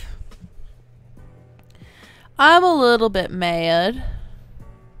 5. I'm a little bit mad.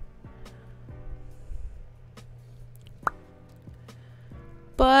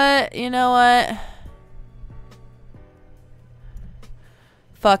 But, you know what?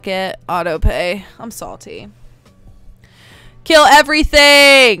 Fuck it. Auto pay. I'm salty. Kill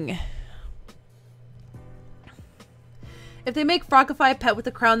everything! If they make Frogify a pet with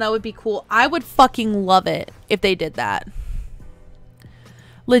a crown, that would be cool. I would fucking love it if they did that.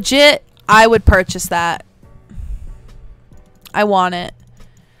 Legit, I would purchase that. I want it.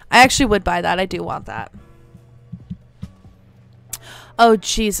 I actually would buy that. I do want that. Oh,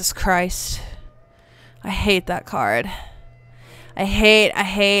 Jesus Christ. I hate that card. I hate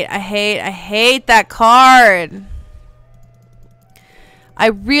that card. I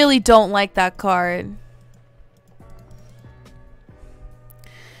really don't like that card.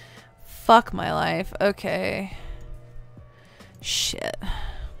 Fuck my life. Okay. Shit.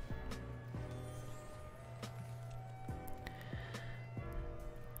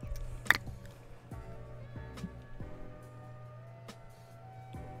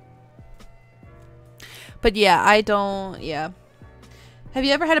 But yeah, I don't, yeah. Have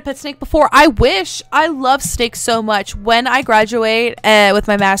you ever had a pet snake before? I wish. I love snakes so much. When I graduate with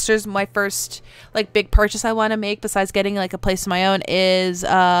my master's, my first like big purchase I want to make besides getting like a place of my own is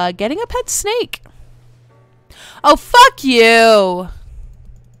getting a pet snake. Oh, fuck you.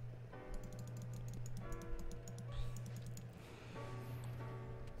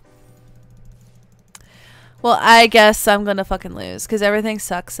 Well, I guess I'm gonna fucking lose because everything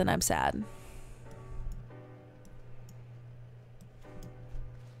sucks and I'm sad.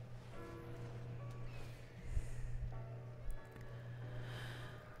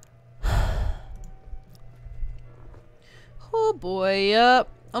 Oh boy, yep.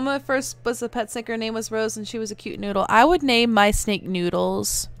 My first was a pet snake. Her name was Rose and she was a cute noodle. I would name my snake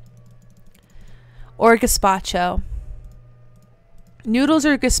Noodles. Or Gazpacho. Noodles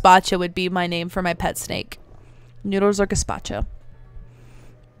or Gazpacho would be my name for my pet snake. Noodles or Gazpacho.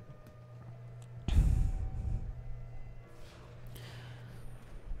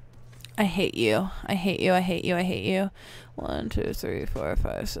 I hate you. I hate you. I hate you. I hate you. 1, 2, 3, 4,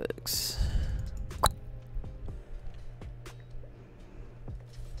 5, 6.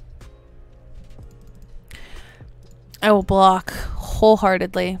 I will block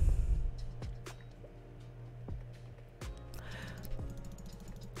wholeheartedly.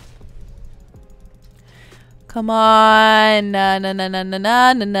 Come on. Na na na na na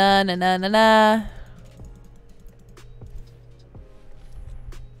na na na na na na.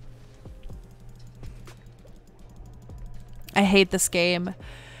 I hate this game.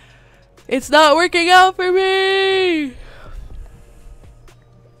 It's not working out for me.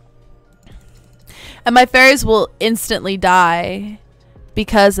 And my fairies will instantly die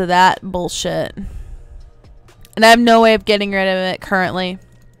because of that bullshit. And I have no way of getting rid of it currently.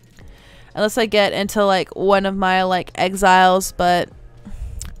 Unless I get into like one of my like exiles, but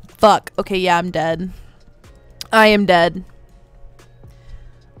fuck. Okay, yeah, I'm dead. I am dead.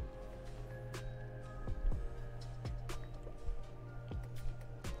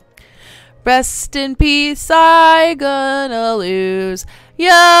 Rest in peace, I gonna lose.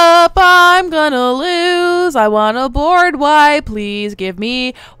 Yup, I'm gonna lose. I want a board wipe. Please give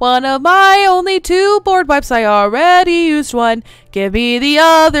me one of my only 2 board wipes. I already used one. Give me the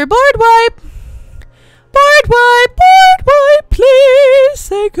other board wipe. Board wipe, please.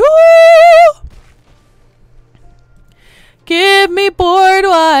 Thank you. Give me board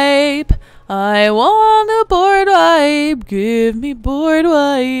wipe. I want a board wipe. Give me board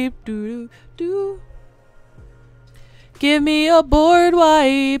wipe. Do do do. Give me a board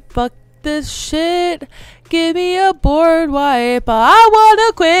wipe. Fuck this shit. Give me a board wipe. I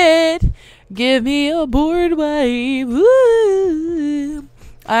wanna quit. Give me a board wipe. Ooh.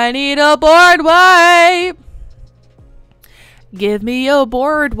 I need a board wipe. Give me a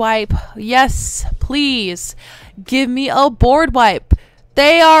board wipe. Yes, please. Give me a board wipe.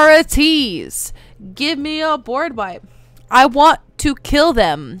 They are a tease. Give me a board wipe. I want to kill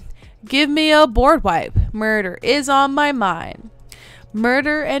them. Give me a board wipe. Murder is on my mind.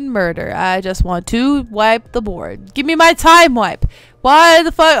 Murder and murder. I just want to wipe the board. Give me my time wipe. Why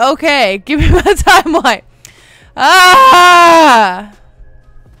the fuck? Okay, give me my time wipe. Ah!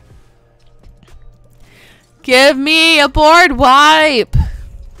 Give me a board wipe.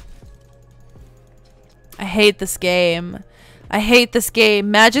 I hate this game. I hate this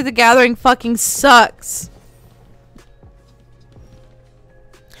game. Magic the Gathering fucking sucks.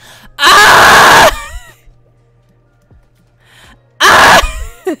 Ah! Ah!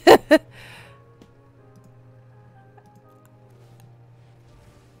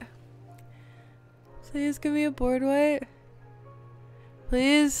 Please give me a board wipe.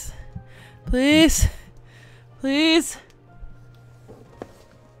 Please. Please. Please.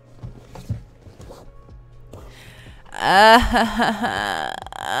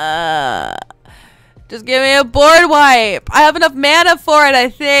 Just give me a board wipe. I have enough mana for it, I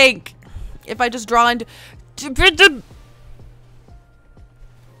think. If I just draw into...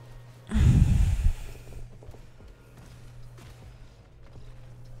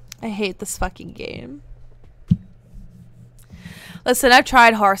 I hate this fucking game. Listen, I've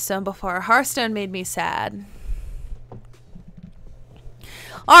tried Hearthstone before. Hearthstone made me sad.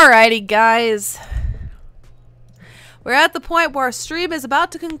 Alrighty, guys. We're at the point where our stream is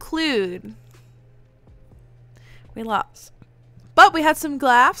about to conclude. We lost. But we had some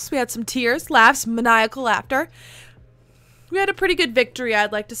laughs. We had some tears, laughs, maniacal laughter. We had a pretty good victory,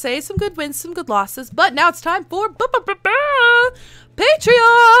 I'd like to say. Some good wins, some good losses. But now it's time for Patreon.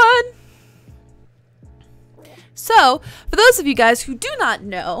 So, for those of you guys who do not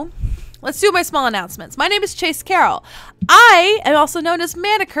know, let's do my small announcements. My name is Chase Carroll. I am also known as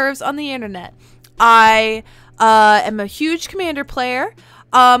Mana Curves on the internet. I am a huge Commander player.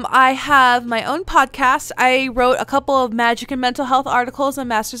 I have my own podcast. I wrote a couple of magic and mental health articles on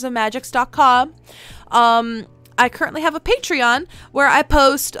mastersofmagics.com. I currently have a Patreon where I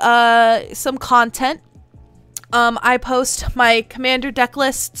post some content. I post my Commander deck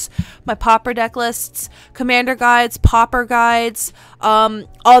lists, my Pauper deck lists, Commander guides, Pauper guides.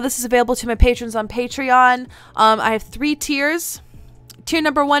 All this is available to my patrons on Patreon. I have 3 tiers. Tier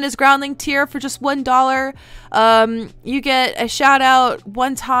number 1 is Groundling tier for just $1. You get a shout out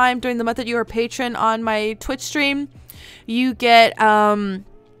one time during the month that you are a patron on my Twitch stream. You get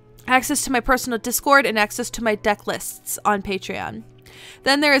access to my personal Discord and access to my deck lists on Patreon.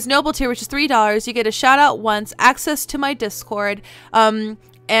 Then there is Noble tier, which is $3. You get a shout out once, access to my Discord, and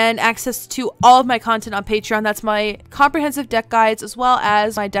access to all of my content on Patreon. That's my comprehensive deck guides as well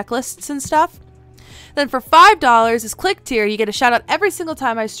as my deck lists and stuff. Then for $5 is Click tier. You get a shout out every single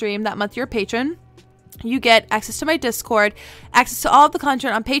time I stream. That month you're a patron. You get access to my Discord, access to all of the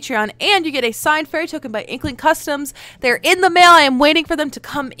content on Patreon, and you get a signed fairy token by Inkling Customs. They're in the mail. I am waiting for them to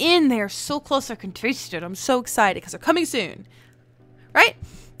come in. They are so close. I can taste it. I'm so excited because they're coming soon. Right?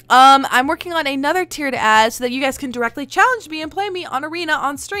 I'm working on another tier to add so that you guys can directly challenge me and play me on Arena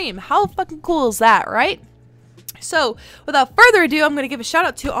on stream. How fucking cool is that, right? So, without further ado, I'm going to give a shout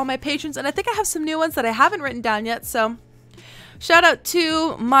out to all my patrons, and I think I have some new ones that I haven't written down yet, so... Shout out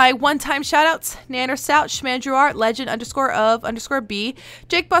to my one-time shout-outs, Nanner Stout, Schmandrew Art, Legend _ B,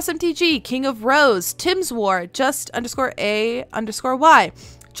 Jake Boss MTG, King of Rose, Tim's War, Just _ Y,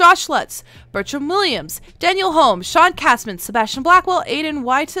 Josh Lutz, Bertram Williams, Daniel Holmes, Sean Castman, Sebastian Blackwell, Aiden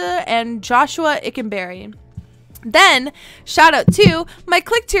Waita, and Joshua Ickenberry. Then, shout out to my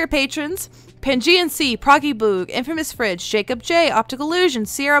Click tier patrons, Pangean C, Proggy Boog, Infamous Fridge, Jacob J, Optical Illusion,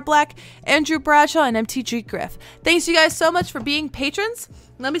 Sierra Black, Andrew Bradshaw, and MTG Griff. Thanks you guys so much for being patrons.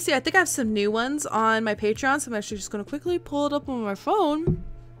 Let me see, I think I have some new ones on my Patreon, so I'm actually just going to quickly pull it up on my phone.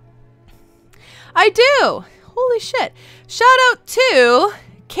 I do! Holy shit. Shout out to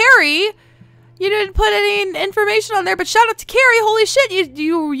Carrie. You didn't put any information on there, but shout out to Carrie. Holy shit,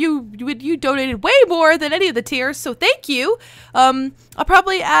 you donated way more than any of the tiers, so thank you. I'll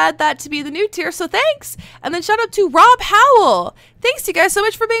probably add that to be the new tier, so thanks. And then shout out to Rob Howell. Thanks you guys so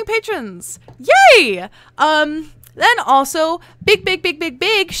much for being patrons. Yay! Then also,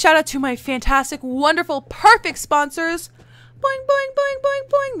 big shout out to my fantastic, wonderful, perfect sponsors. Boing, boing, boing, boing,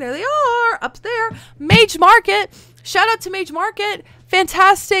 boing. There they are, up there. Mage Market. Shout out to Mage Market.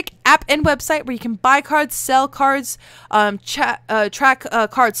 Fantastic app and website where you can buy cards, sell cards, track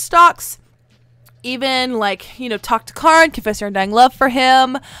card stocks, even like, you know, talk to Karn, confess your undying love for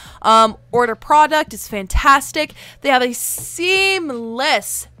him, order product is fantastic. They have a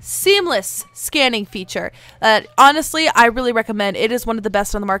seamless scanning feature that honestly I really recommend. It is one of the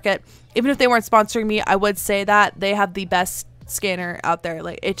best on the market. Even if they weren't sponsoring me, I would say that they have the best scanner out there.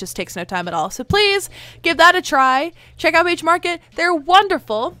 Like, it just takes no time at all, so please give that a try. Check out Mage Market, they're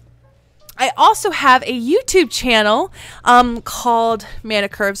wonderful. I also have a YouTube channel called Mana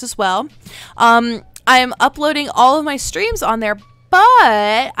Curves as well. I am uploading all of my streams on there, but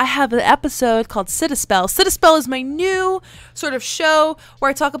I have an episode called Citaspell. Citaspell is my new sort of show where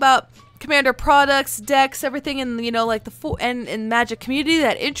I talk about Commander products, decks, everything in, you know, like the full and Magic community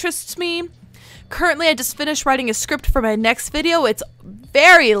that interests me. Currently, I just finished writing a script for my next video. It's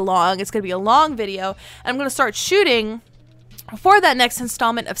very long. It's going to be a long video. And I'm going to start shooting for that next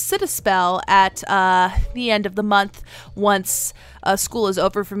installment of Citaspell at the end of the month once school is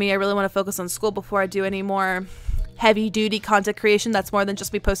over for me. I really want to focus on school before I do any more heavy-duty content creation that's more than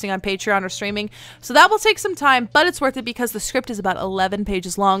just me posting on Patreon or streaming. So that will take some time, but it's worth it because the script is about 11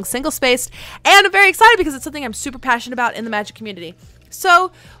 pages long, single-spaced, and I'm very excited because it's something I'm super passionate about in the Magic community.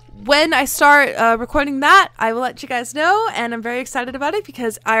 So when I start recording that, I will let you guys know, and I'm very excited about it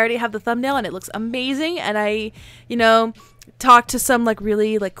because I already have the thumbnail and it looks amazing, and I, you know, talked to some like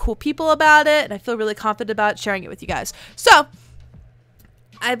really like cool people about it, and I feel really confident about sharing it with you guys. So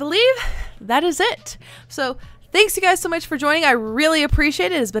I believe that is it. So thanks you guys so much for joining. I really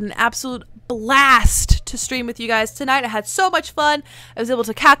appreciate it. It's been an absolute blast to stream with you guys tonight. I had so much fun. I was able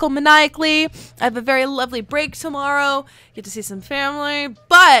to cackle maniacally. I have a very lovely break tomorrow. Get to see some family,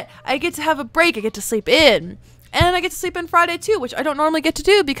 but I get to have a break. I get to sleep in, and I get to sleep in Friday too, which I don't normally get to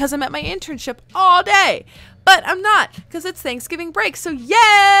do because I'm at my internship all day, but I'm not because it's Thanksgiving break. So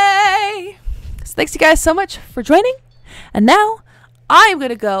yay! So thanks you guys so much for joining, and now I'm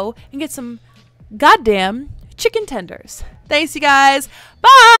gonna go and get some goddamn chicken tenders. Thanks you guys.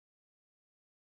 Bye.